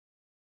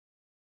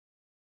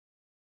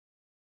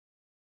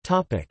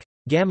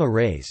 Gamma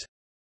rays.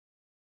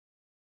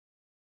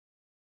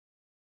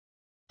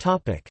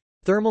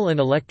 Thermal and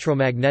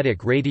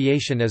electromagnetic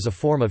radiation as a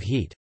form of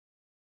heat.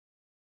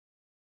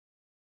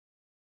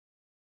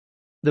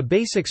 The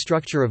basic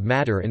structure of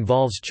matter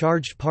involves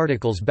charged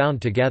particles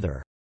bound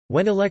together.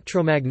 When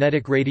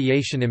electromagnetic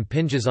radiation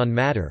impinges on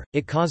matter,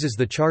 it causes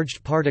the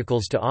charged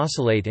particles to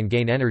oscillate and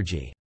gain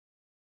energy.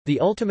 The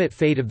ultimate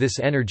fate of this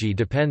energy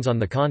depends on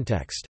the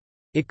context.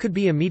 It could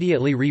be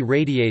immediately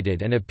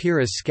re-radiated and appear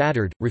as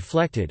scattered,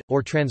 reflected,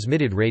 or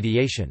transmitted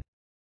radiation.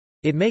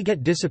 It may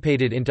get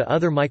dissipated into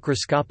other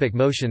microscopic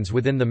motions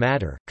within the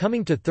matter,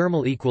 coming to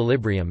thermal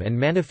equilibrium and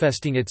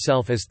manifesting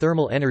itself as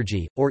thermal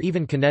energy, or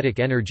even kinetic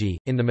energy,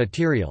 in the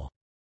material.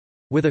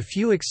 With a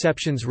few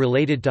exceptions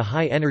related to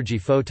high-energy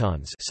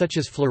photons such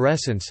as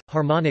fluorescence,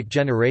 harmonic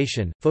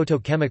generation,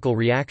 photochemical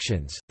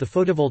reactions, the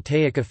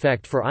photovoltaic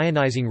effect for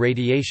ionizing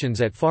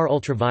radiations at far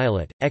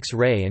ultraviolet,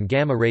 X-ray and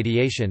gamma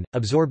radiation,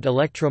 absorbed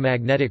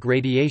electromagnetic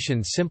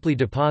radiation simply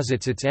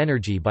deposits its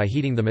energy by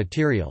heating the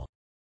material.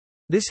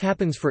 This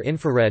happens for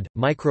infrared,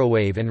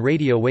 microwave and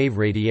radio wave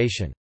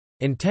radiation.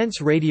 Intense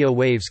radio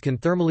waves can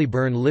thermally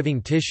burn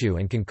living tissue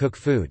and can cook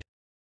food.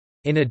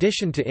 In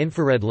addition to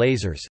infrared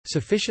lasers,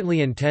 sufficiently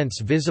intense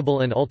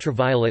visible and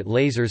ultraviolet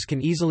lasers can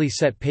easily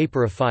set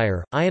paper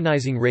afire.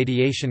 Ionizing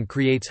radiation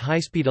creates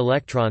high-speed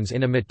electrons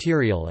in a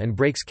material and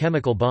breaks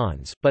chemical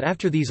bonds, but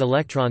after these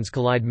electrons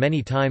collide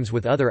many times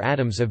with other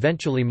atoms,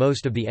 eventually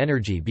most of the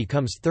energy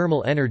becomes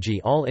thermal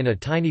energy, all in a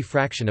tiny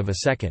fraction of a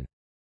second.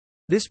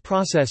 This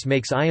process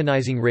makes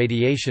ionizing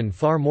radiation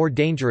far more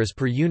dangerous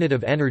per unit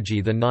of energy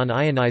than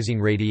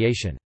non-ionizing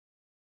radiation.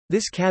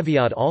 This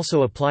caveat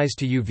also applies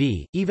to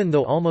UV, even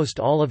though almost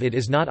all of it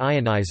is not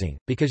ionizing,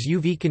 because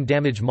UV can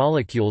damage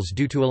molecules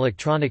due to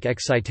electronic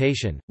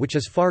excitation, which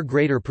is far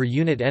greater per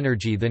unit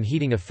energy than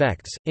heating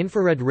effects.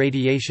 Infrared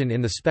radiation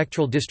in the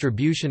spectral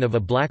distribution of a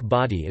black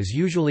body is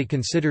usually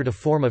considered a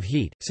form of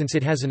heat, since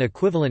it has an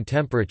equivalent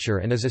temperature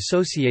and is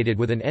associated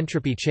with an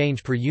entropy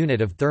change per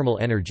unit of thermal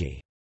energy.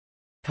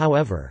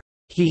 However,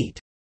 heat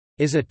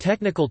is a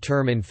technical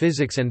term in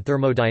physics and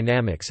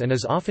thermodynamics and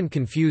is often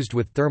confused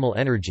with thermal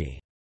energy.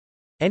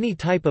 Any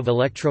type of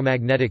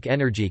electromagnetic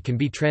energy can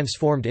be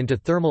transformed into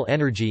thermal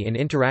energy in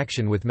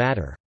interaction with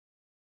matter.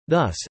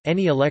 Thus,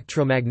 any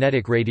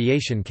electromagnetic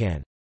radiation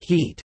can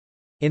heat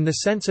in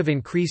the sense of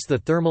increase the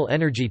thermal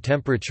energy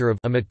temperature of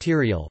a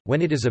material.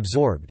 When it is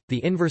absorbed,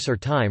 the inverse or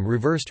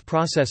time-reversed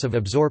process of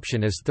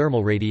absorption is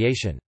thermal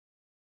radiation.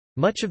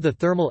 Much of the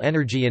thermal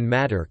energy in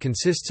matter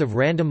consists of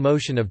random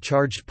motion of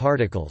charged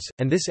particles,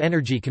 and this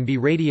energy can be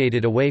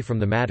radiated away from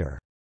the matter.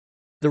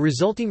 The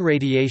resulting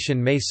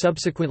radiation may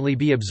subsequently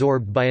be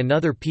absorbed by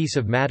another piece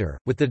of matter,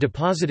 with the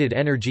deposited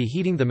energy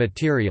heating the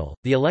material.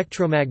 The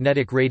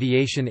electromagnetic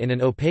radiation in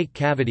an opaque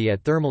cavity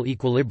at thermal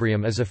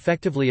equilibrium is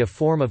effectively a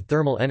form of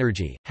thermal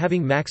energy,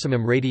 having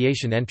maximum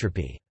radiation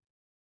entropy.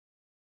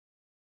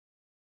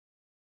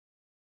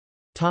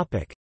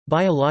 Topic: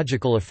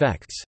 Biological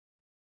effects.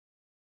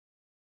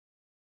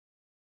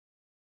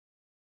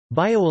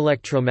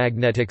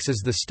 Bioelectromagnetics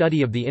is the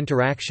study of the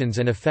interactions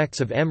and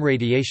effects of EM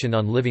radiation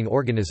on living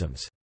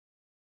organisms.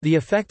 The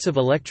effects of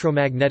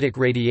electromagnetic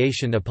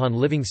radiation upon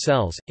living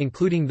cells,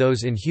 including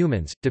those in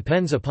humans,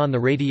 depends upon the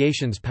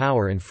radiation's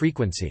power and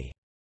frequency.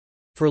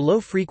 For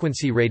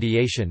low-frequency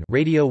radiation,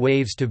 radio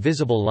waves to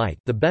visible light,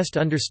 the best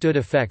understood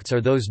effects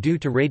are those due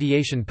to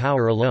radiation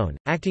power alone,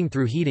 acting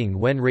through heating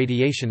when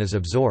radiation is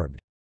absorbed.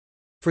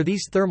 For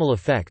these thermal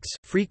effects,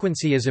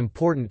 frequency is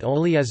important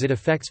only as it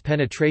affects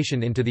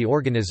penetration into the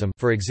organism.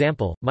 For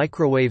example,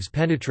 microwaves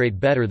penetrate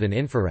better than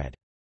infrared.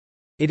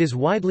 It is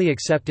widely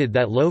accepted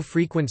that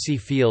low-frequency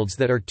fields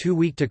that are too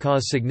weak to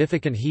cause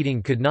significant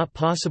heating could not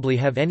possibly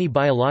have any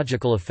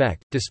biological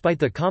effect. Despite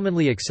the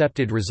commonly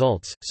accepted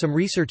results, some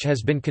research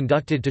has been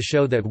conducted to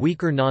show that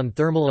weaker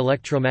non-thermal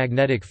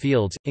electromagnetic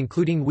fields,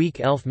 including weak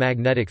ELF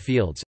magnetic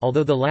fields,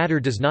 although the latter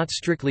does not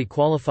strictly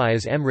qualify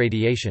as EM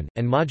radiation,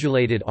 and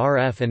modulated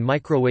RF and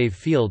microwave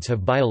fields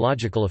have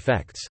biological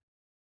effects.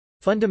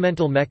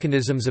 Fundamental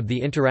mechanisms of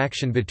the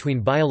interaction between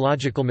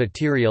biological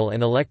material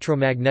and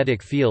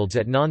electromagnetic fields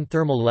at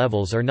non-thermal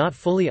levels are not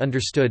fully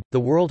understood. The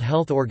World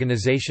Health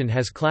Organization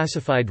has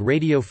classified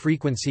radio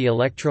frequency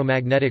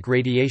electromagnetic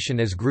radiation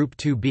as Group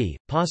 2b,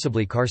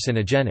 possibly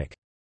carcinogenic.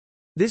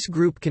 This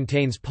group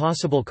contains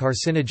possible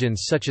carcinogens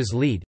such as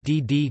lead,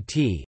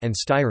 DDT, and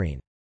styrene.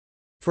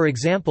 For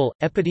example,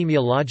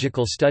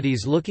 epidemiological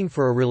studies looking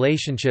for a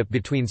relationship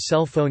between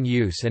cell phone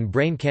use and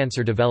brain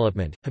cancer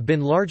development, have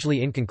been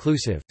largely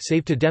inconclusive,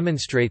 save to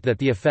demonstrate that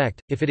the effect,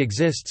 if it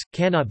exists,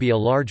 cannot be a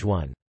large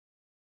one.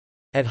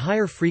 At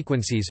higher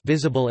frequencies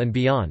visible and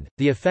beyond,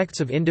 the effects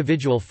of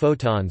individual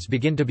photons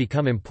begin to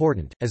become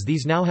important, as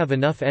these now have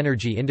enough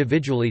energy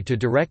individually to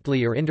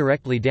directly or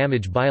indirectly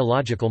damage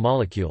biological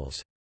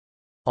molecules.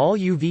 All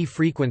UV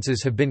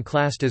frequencies have been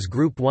classed as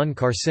Group 1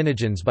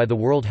 carcinogens by the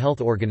World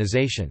Health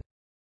Organization.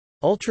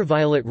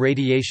 Ultraviolet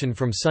radiation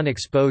from sun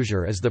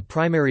exposure is the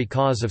primary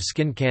cause of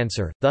skin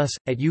cancer, thus,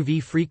 at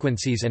UV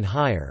frequencies and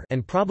higher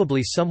and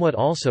probably somewhat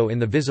also in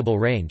the visible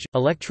range,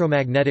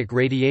 electromagnetic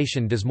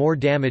radiation does more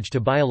damage to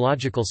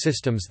biological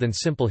systems than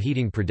simple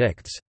heating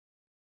predicts.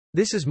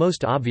 This is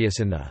most obvious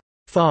in the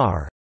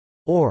far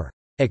or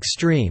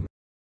extreme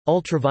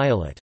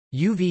ultraviolet.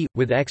 UV,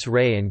 with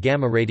X-ray and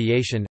gamma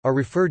radiation, are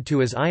referred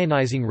to as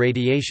ionizing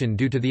radiation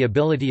due to the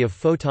ability of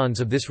photons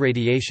of this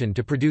radiation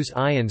to produce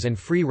ions and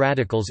free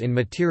radicals in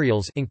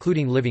materials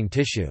including living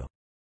tissue.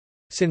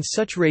 Since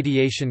such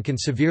radiation can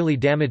severely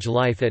damage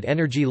life at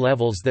energy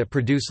levels that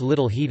produce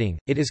little heating,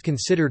 it is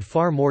considered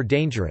far more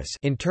dangerous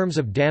in terms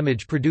of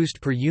damage produced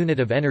per unit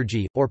of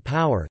energy, or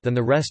power, than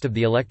the rest of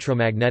the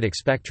electromagnetic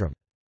spectrum.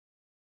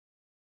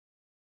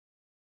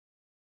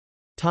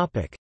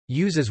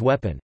 Use as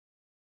weapon.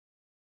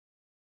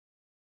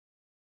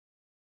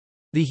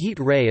 The heat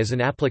ray is an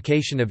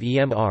application of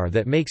EMR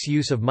that makes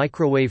use of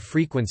microwave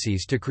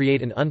frequencies to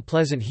create an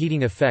unpleasant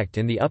heating effect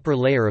in the upper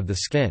layer of the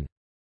skin.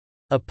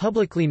 A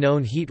publicly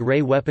known heat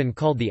ray weapon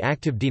called the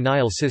active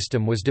denial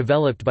system was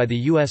developed by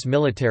the U.S.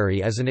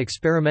 military as an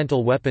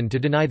experimental weapon to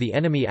deny the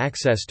enemy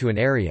access to an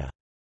area.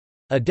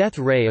 A death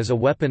ray is a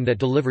weapon that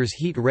delivers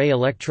heat ray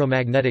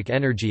electromagnetic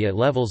energy at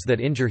levels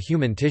that injure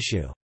human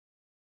tissue.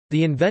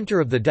 The inventor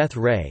of the death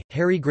ray,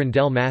 Harry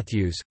Grindell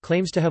Matthews,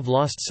 claims to have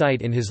lost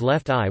sight in his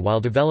left eye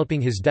while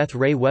developing his death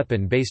ray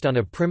weapon based on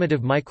a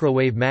primitive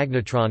microwave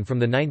magnetron from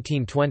the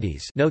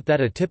 1920s. Note that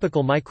a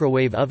typical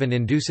microwave oven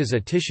induces a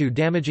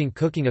tissue-damaging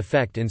cooking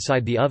effect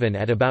inside the oven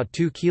at about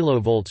 2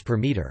 kV per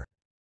meter.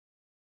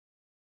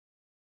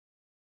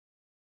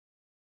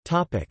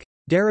 Topic: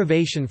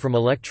 Derivation from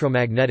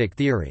electromagnetic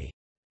theory.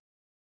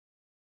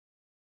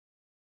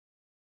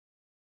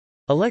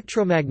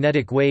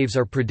 Electromagnetic waves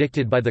are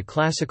predicted by the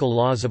classical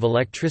laws of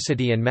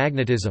electricity and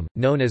magnetism,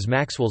 known as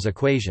Maxwell's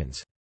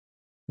equations.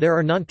 There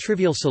are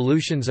non-trivial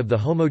solutions of the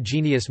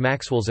homogeneous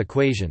Maxwell's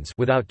equations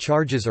without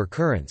charges or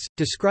currents,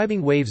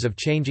 describing waves of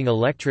changing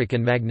electric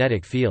and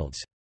magnetic fields.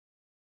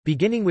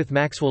 Beginning with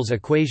Maxwell's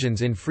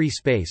equations in free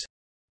space,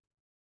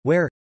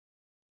 where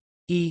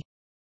E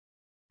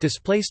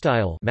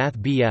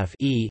 _math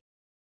E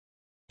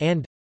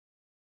and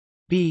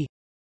B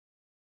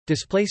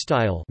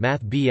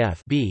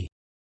 _math B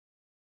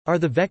are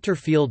the vector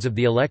fields of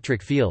the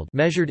electric field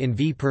measured in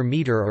V per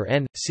meter or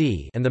N,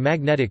 C, and the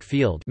magnetic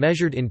field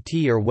measured in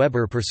T or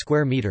Weber per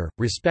square meter,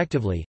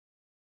 respectively.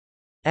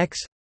 X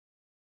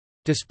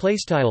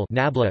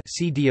 _nabla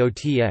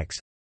CDOTX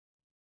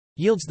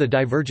yields the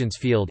divergence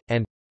field,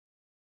 and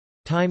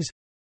times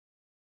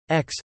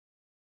X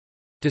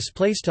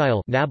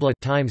 _nabla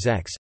times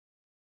X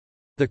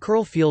the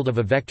curl field of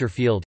a vector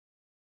field.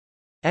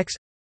 X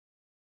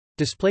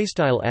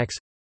 _X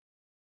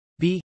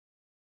B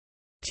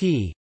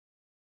T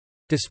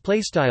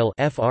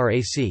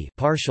frac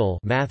partial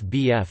math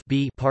BF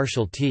B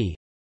partial T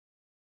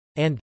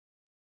and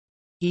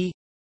E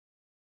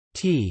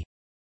T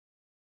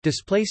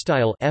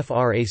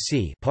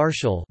frac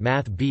partial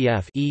math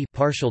BF E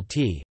partial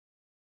T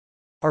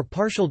are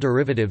partial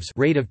derivatives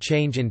rate of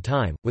change in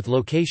time with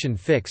location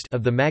fixed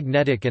of the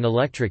magnetic and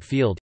electric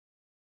field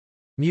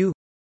mu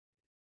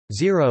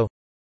 0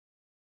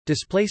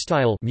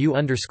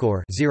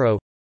 mu_0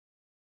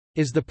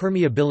 is the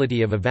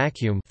permeability of a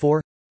vacuum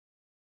for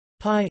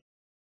pi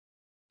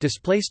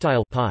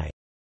pi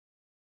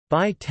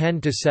by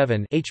 10 to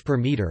 7 h per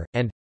meter,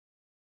 and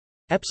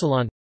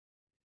epsilon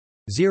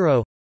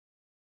 0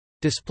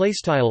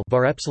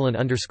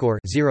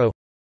 bar_0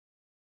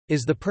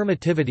 is the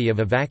permittivity of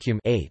a vacuum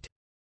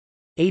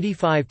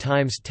 8.85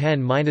 times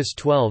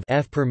 10⁻12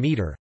 f per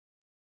meter.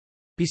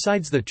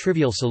 Besides the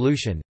trivial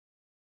solution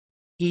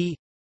E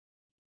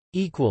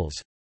equals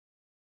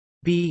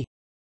B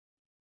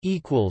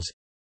equals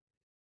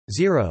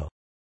 0.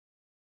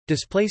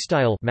 Display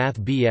style math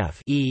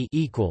E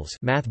equals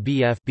math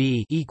B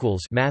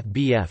equals math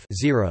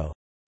 0.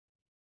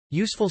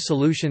 Useful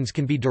solutions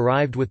can be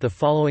derived with the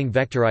following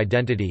vector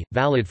identity,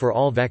 valid for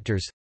all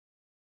vectors: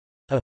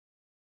 a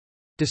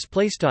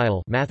display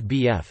style math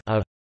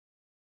a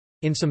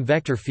in some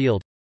vector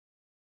field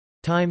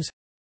times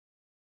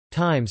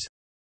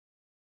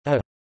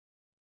a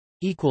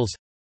equals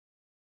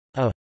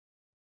a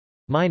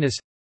minus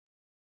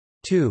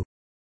 2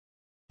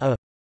 a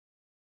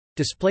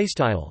display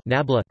style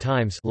nabla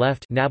times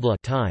left nabla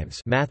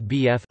times math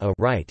a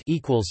right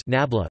equals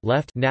nabla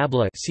left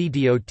nabla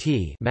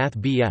CDOT math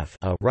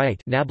a right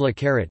nabla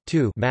caret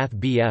 2 math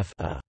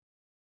a.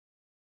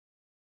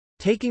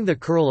 Taking the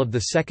curl of the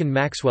second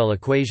Maxwell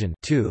equation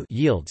 2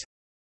 yields.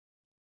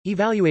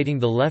 Evaluating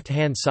the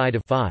left-hand side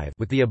of 5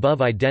 with the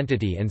above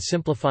identity and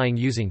simplifying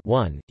using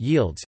 1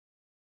 yields.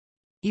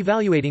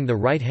 Evaluating the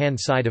right-hand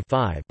side of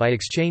 5 by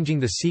exchanging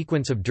the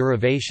sequence of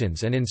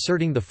derivations and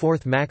inserting the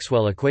fourth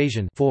Maxwell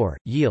equation 4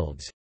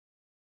 yields.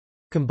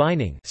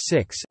 Combining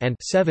 6 and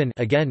 7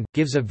 again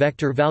gives a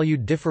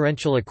vector-valued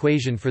differential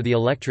equation for the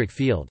electric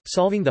field,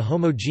 solving the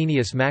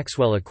homogeneous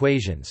Maxwell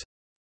equations.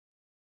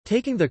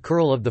 Taking the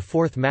curl of the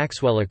fourth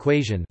Maxwell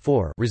equation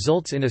 4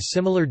 results in a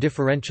similar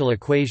differential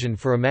equation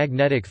for a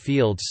magnetic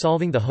field,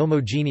 solving the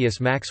homogeneous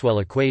Maxwell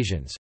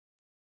equations.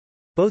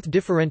 Both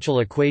differential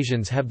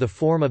equations have the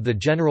form of the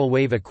general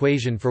wave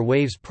equation for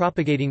waves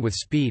propagating with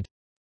speed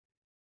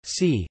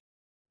c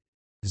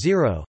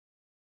 0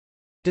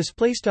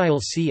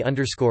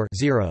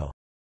 c_0,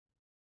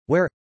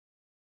 where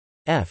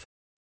f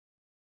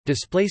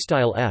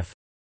f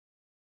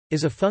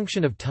is a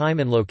function of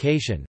time and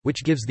location,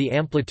 which gives the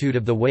amplitude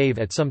of the wave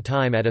at some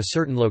time at a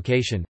certain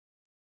location.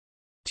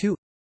 2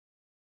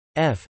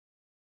 f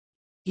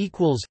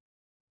equals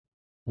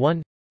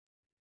 1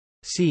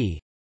 c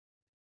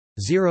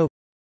 0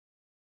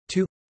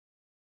 2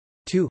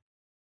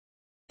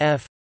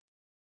 f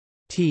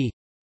t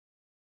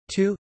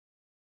 2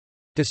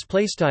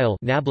 display style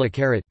nabla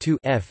caret 2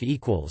 f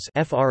equals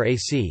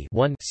frac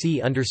 1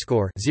 c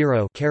underscore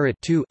 0 caret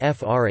 2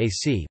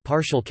 frac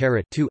partial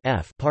caret 2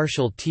 f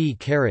partial t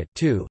caret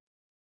 2.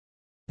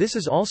 This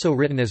is also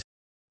written as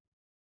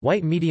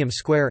white medium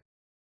square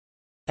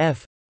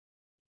f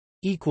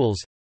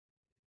equals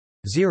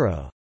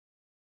 0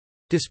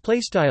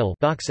 display style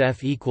box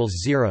f equals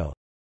 0,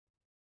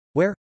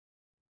 where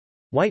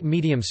white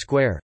medium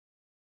square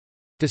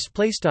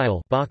display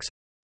style box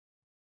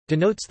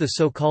denotes the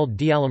so-called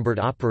D'Alembert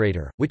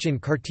operator, which in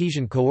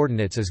Cartesian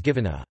coordinates is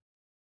given a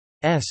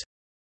s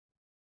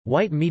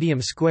white medium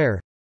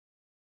square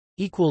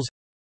equals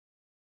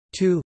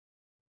 2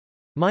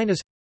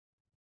 minus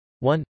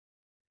 1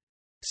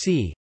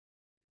 c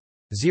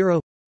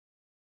 0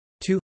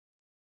 2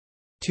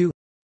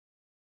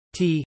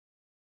 t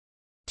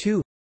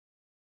 2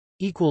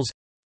 equals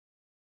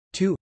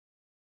 2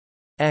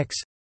 x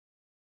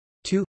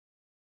 2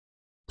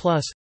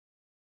 plus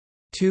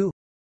 2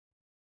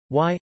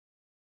 y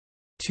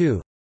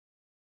 2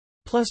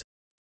 plus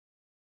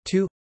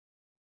 2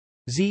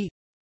 z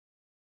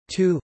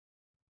 2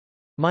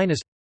 minus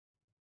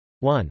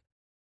 1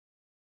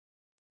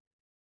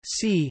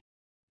 c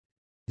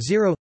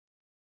 0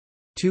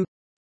 2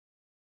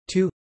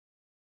 2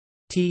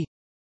 t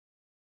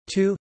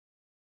 2.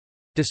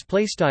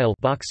 Display style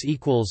box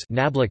equals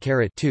nabla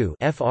caret 2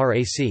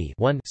 frac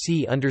 1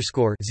 c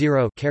underscore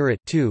 0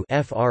 caret 2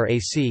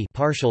 frac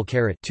partial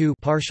caret 2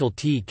 partial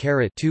t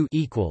caret 2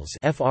 equals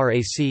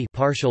frac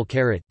partial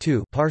caret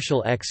 2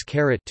 partial x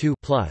caret 2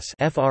 plus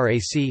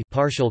frac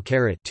partial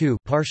caret 2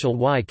 partial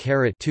y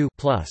caret 2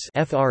 plus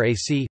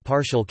frac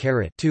partial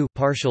caret 2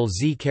 partial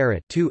z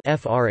caret 2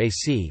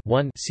 frac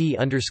 1 c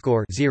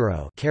underscore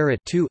 0 caret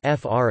 2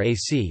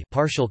 frac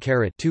partial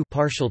caret 2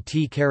 partial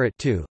t caret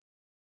 2.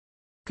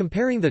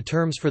 Comparing the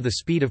terms for the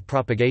speed of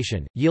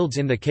propagation, yields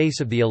in the case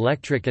of the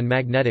electric and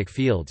magnetic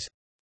fields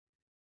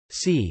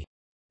c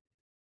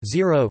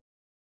 0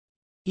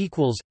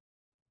 equals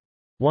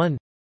 1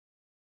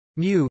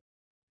 mu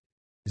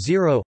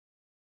 0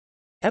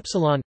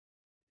 epsilon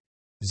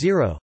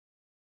 0.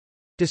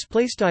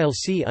 Display style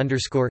c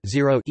underscore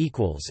 0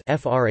 equals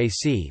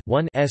frac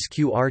 1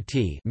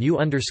 sqrt mu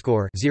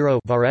underscore 0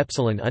 var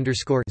epsilon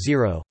underscore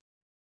 0.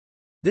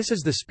 This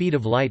is the speed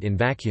of light in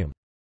vacuum.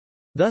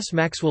 Thus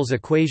Maxwell's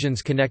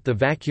equations connect the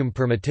vacuum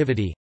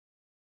permittivity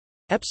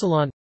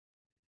epsilon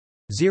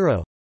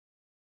 0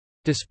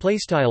 display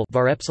style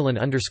var epsilon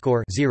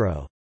underscore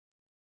 0,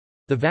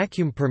 the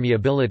vacuum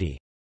permeability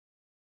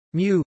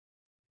mu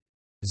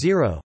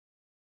 0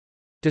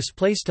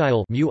 display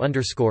style mu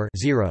underscore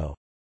 0,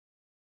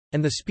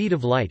 and the speed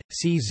of light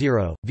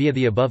c0 via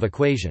the above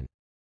equation.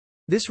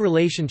 This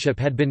relationship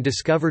had been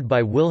discovered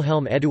by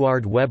Wilhelm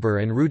Eduard Weber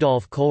and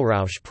Rudolf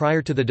Kohlrausch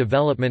prior to the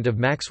development of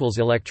Maxwell's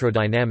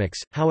electrodynamics.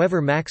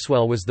 However,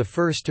 Maxwell was the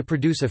first to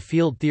produce a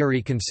field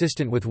theory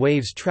consistent with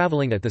waves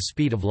traveling at the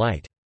speed of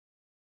light.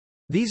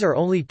 These are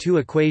only two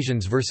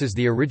equations versus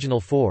the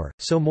original four,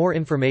 so more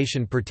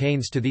information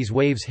pertains to these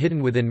waves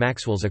hidden within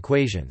Maxwell's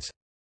equations.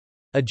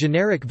 A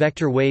generic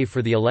vector wave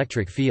for the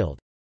electric field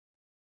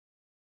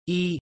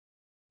E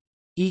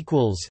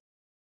equals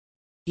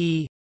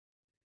E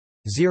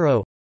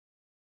 0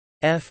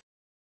 f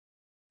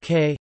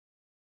k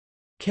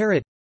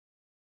caret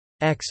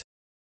x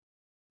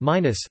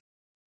minus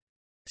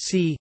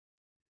c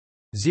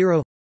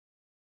 0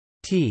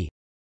 t.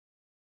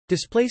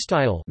 Display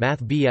style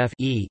math BF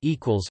E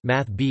equals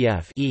math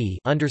BF E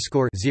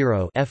underscore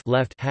 0 f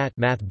left hat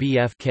math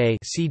BF K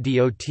C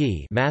dot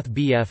math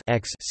BF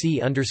X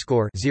C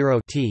underscore 0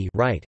 t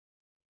right.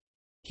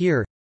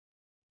 Here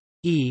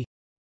E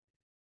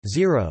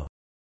 0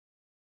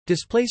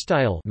 display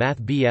style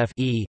math BF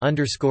E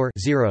underscore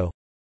 0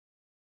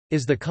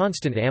 is the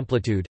constant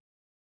amplitude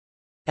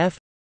f.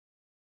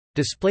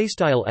 Display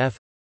style f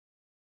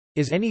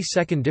is any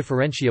second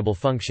differentiable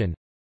function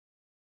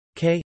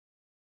k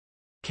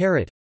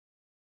caret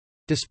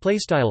display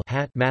style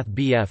hat math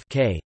BF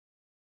K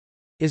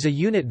is a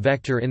unit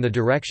vector in the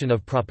direction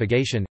of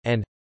propagation,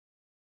 and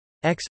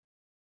x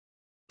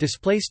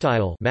display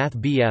style math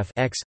BF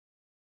X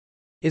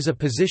is a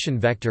position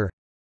vector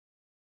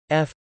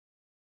f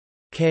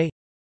k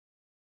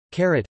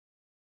caret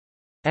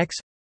x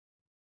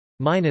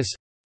minus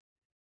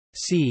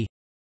c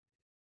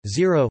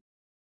 0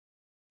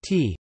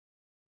 t.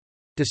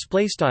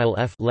 Display style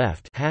f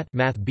left hat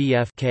math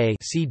BF K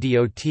C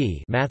dot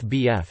math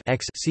BF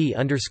X C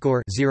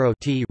underscore 0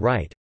 t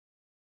right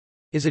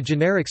is a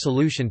generic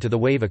solution to the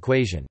wave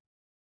equation.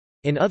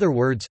 In other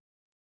words,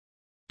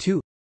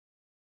 2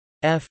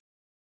 f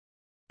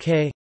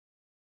k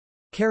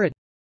caret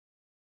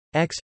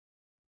x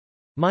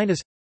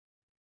minus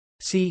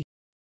c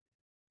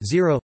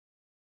 0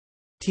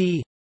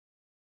 t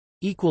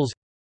equals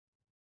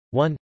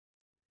 1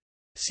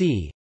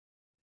 c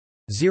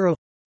 0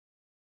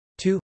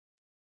 2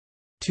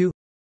 2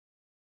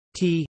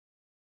 t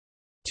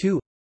 2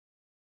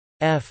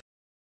 f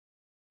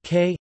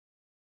k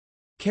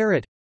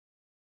caret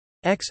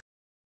x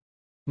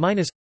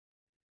minus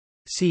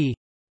c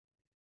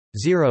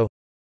 0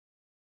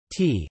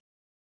 t.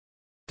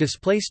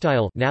 Display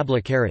style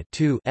nabla caret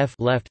 2 f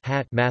left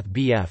hat math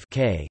BF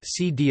K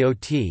C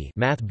dot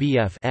math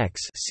BF X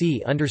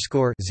C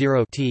underscore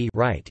 0 t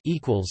right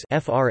equals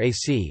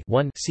frac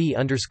 1 C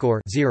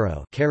underscore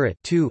 0 caret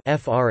 2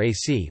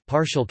 frac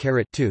partial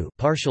caret 2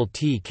 partial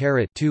t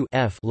caret 2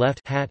 f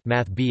left hat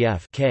math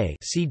BF K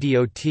C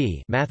dot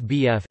math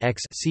BF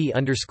X C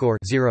underscore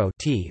 0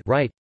 t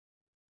right.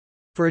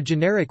 For a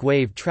generic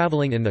wave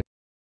traveling in the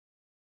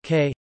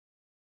k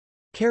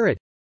caret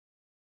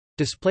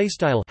display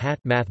style hat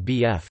math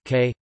BF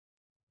K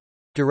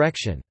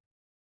direction,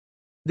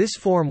 this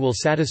form will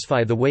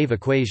satisfy the wave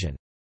equation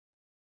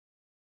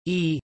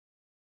E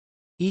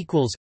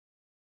equals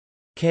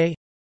K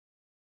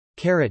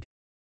caret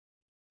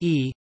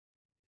E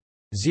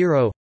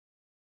 0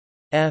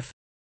 F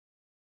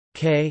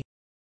K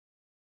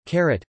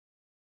caret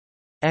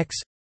X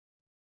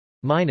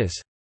minus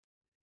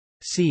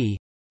C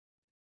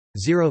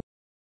 0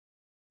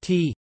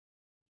 T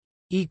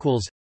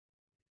equals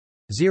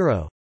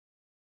 0.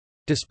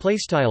 Display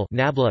style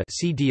nabla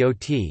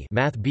CDOT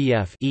Math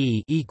BF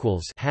E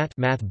equals hat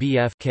Math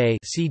BF K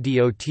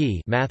CDOT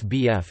Math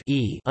BF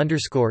E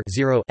underscore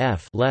 0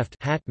 F left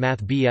hat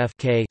Math BF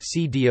K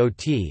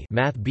CDOT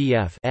Math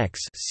BF X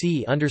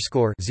C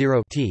underscore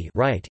 0 T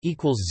right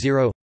equals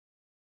 0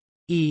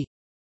 E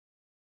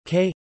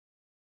K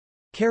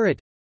caret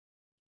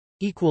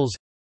equals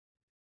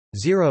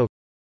 0.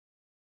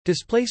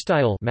 Display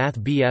style Math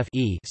BF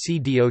E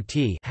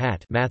CDOT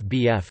hat Math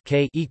BF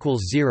K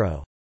equals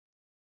 0.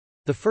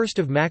 The first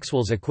of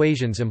Maxwell's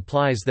equations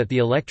implies that the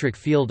electric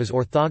field is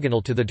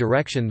orthogonal to the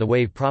direction the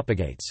wave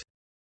propagates.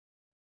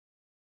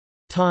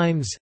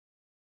 Times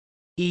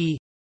E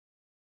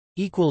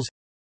equals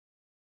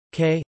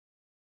K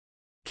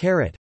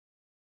caret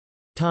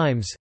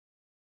times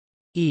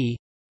E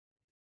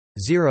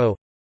 0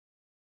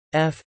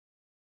 F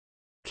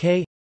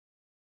K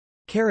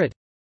caret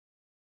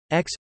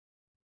X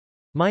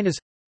minus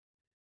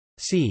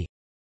C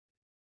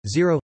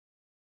 0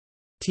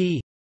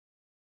 T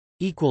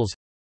equals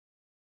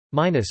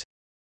minus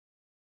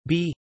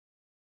B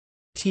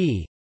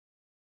T.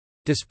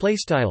 Display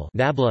style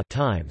nabla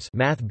times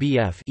Math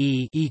BF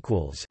E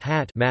equals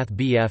hat Math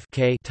BF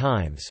K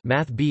times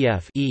Math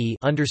BF E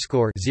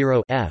underscore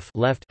 0 F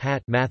left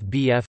hat Math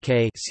BF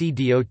K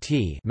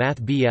CDOT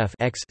Math BF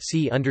X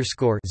C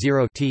underscore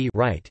 0 T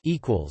right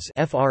equals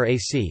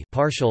frac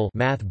partial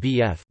Math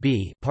BF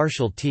B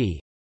partial T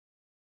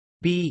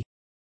B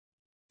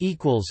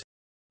equals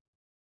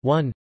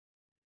 1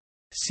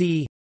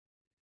 C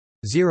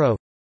 0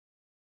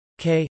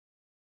 K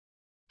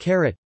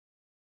caret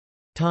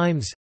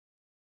times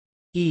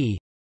E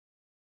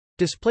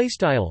display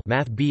style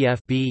Math BF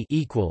B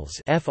equals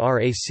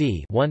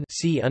frac 1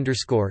 C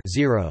underscore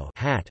 0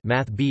 hat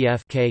Math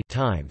BF K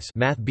times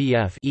Math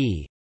BF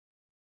E.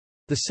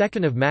 The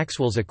second of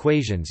Maxwell's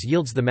equations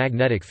yields the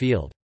magnetic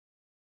field.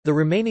 The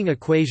remaining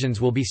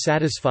equations will be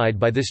satisfied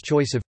by this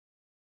choice of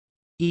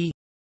E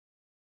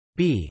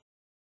B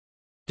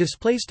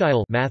display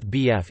style Math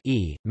BF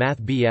E Math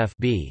BF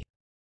B.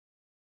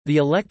 The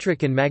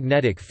electric and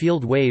magnetic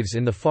field waves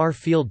in the far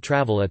field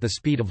travel at the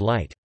speed of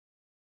light.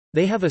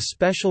 They have a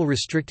special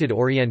restricted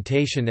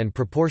orientation and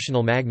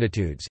proportional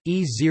magnitudes.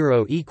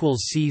 E0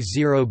 equals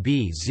C0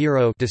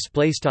 B0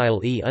 display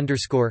style E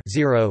underscore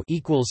 0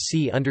 equals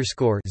C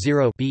underscore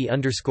 0 B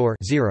underscore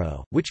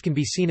 0, which can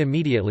be seen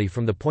immediately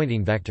from the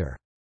pointing vector.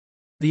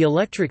 The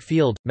electric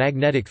field,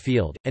 magnetic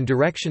field, and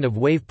direction of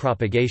wave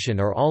propagation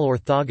are all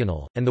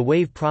orthogonal, and the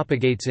wave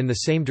propagates in the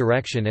same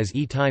direction as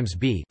E times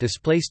B.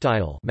 Display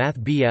style Math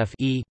BF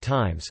E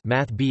times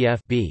Math BF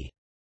B.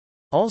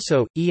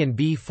 Also, E and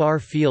B far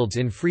fields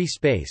in free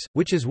space,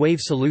 which as wave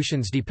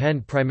solutions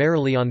depend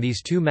primarily on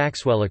these two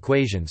Maxwell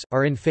equations,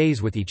 are in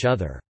phase with each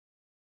other.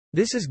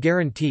 This is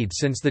guaranteed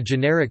since the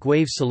generic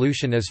wave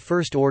solution is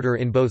first order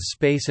in both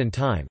space and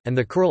time, and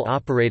the curl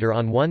operator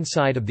on one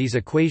side of these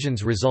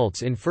equations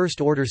results in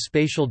first-order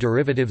spatial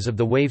derivatives of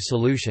the wave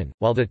solution,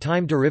 while the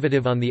time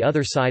derivative on the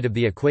other side of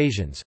the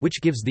equations, which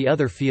gives the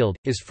other field,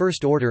 is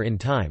first order in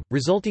time,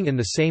 resulting in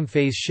the same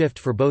phase shift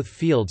for both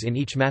fields in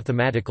each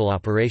mathematical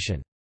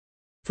operation.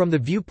 From the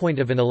viewpoint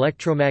of an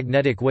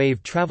electromagnetic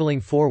wave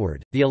traveling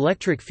forward, the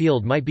electric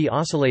field might be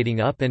oscillating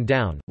up and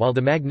down, while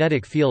the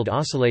magnetic field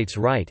oscillates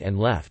right and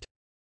left.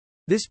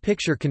 This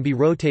picture can be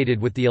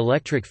rotated with the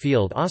electric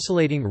field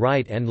oscillating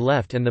right and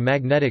left and the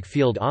magnetic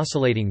field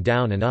oscillating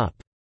down and up.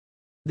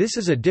 This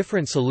is a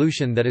different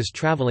solution that is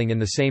traveling in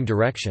the same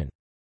direction.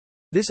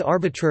 This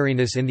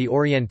arbitrariness in the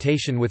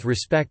orientation with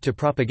respect to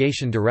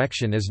propagation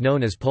direction is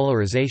known as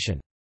polarization.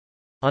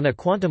 On a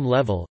quantum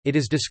level, it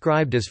is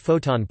described as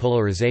photon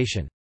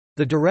polarization.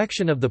 The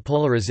direction of the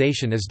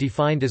polarization is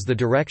defined as the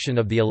direction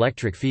of the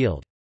electric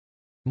field.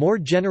 More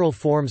general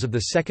forms of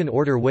the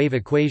second-order wave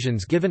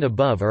equations given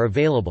above are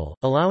available,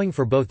 allowing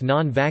for both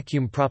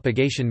non-vacuum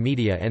propagation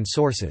media and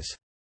sources.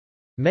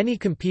 Many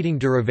competing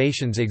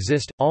derivations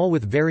exist, all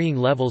with varying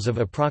levels of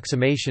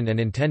approximation and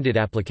intended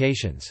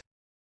applications.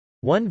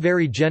 One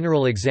very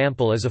general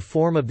example is a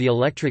form of the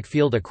electric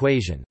field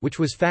equation, which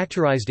was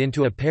factorized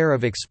into a pair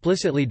of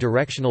explicitly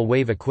directional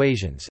wave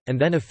equations,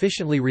 and then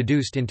efficiently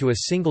reduced into a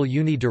single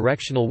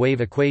unidirectional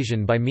wave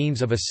equation by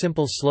means of a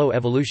simple slow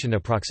evolution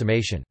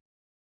approximation.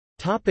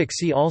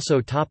 See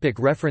also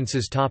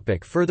References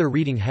Further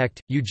reading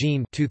Hecht,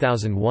 Eugene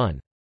 2001.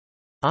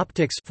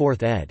 Optics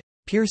 4th ed.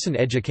 Pearson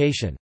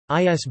Education.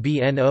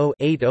 ISBN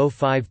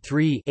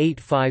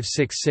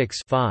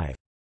 0-8053-8566-5.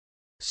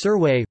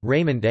 Surway,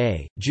 Raymond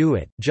A.,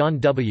 Jewett, John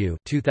W.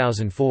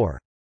 2004.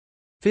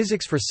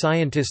 Physics for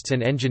Scientists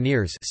and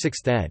Engineers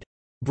 6th ed.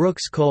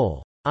 Brooks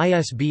Cole.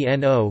 ISBN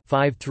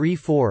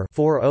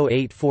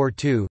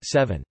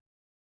 0-534-40842-7.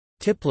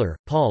 Tipler,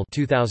 Paul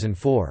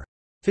 2004.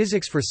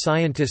 Physics for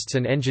Scientists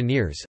and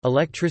Engineers,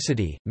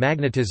 Electricity,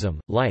 Magnetism,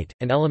 Light,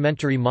 and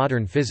Elementary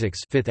Modern Physics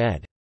 5th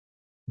ed.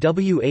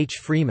 W. H.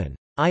 Freeman.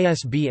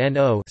 ISBN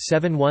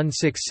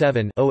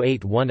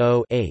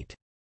 0-7167-0810-8.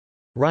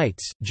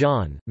 Wrights,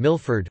 John,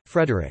 Milford,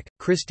 Frederick,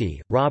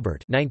 Christie,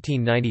 Robert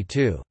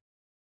 1992.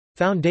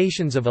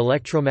 Foundations of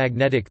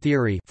Electromagnetic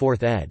Theory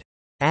 4th ed.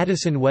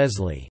 Addison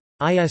Wesley.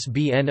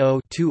 ISBN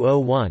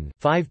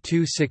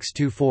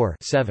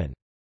 0-201-52624-7.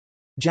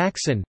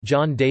 Jackson,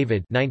 John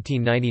David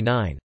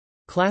 1999.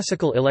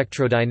 Classical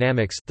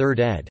Electrodynamics 3rd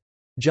ed.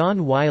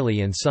 John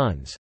Wiley &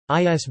 Sons.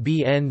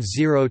 ISBN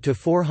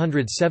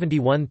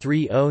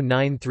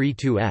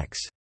 0-471-30932-X.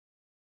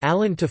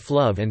 Alan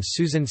Teflove and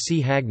Susan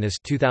C. Hagnes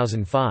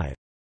 2005.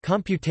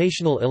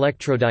 Computational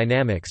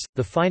Electrodynamics,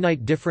 The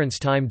Finite Difference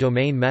Time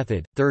Domain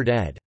Method, 3rd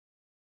ed.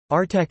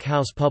 Artec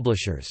House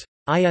Publishers.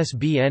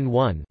 ISBN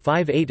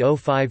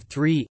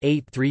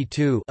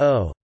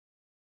 1-58053-832-0.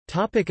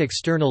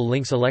 External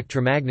links.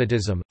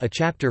 Electromagnetism, a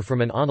chapter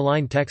from an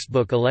online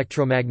textbook.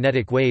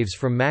 Electromagnetic waves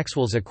from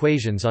Maxwell's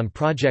equations on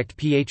Project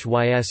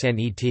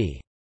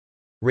PHYSNET.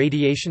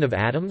 Radiation of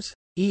atoms?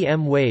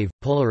 EM wave,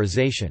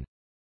 polarization.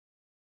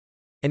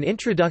 An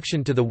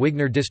introduction to the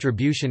Wigner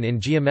distribution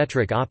in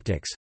geometric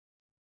optics.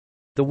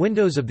 The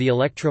windows of the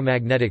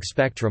electromagnetic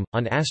spectrum,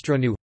 on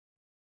AstroNew.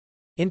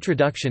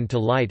 Introduction to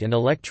Light and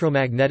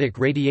Electromagnetic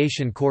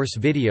Radiation course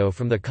video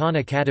from the Khan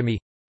Academy.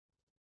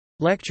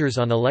 Lectures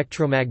on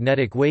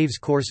Electromagnetic Waves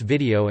course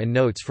video and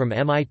notes from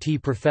MIT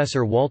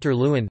professor Walter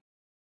Lewin.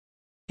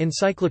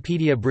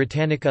 Encyclopaedia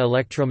Britannica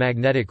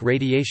Electromagnetic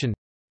Radiation.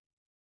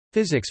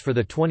 Physics for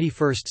the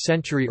 21st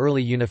Century.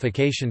 Early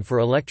unification for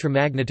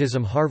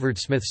electromagnetism.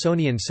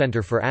 Harvard-Smithsonian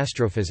Center for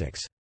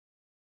Astrophysics.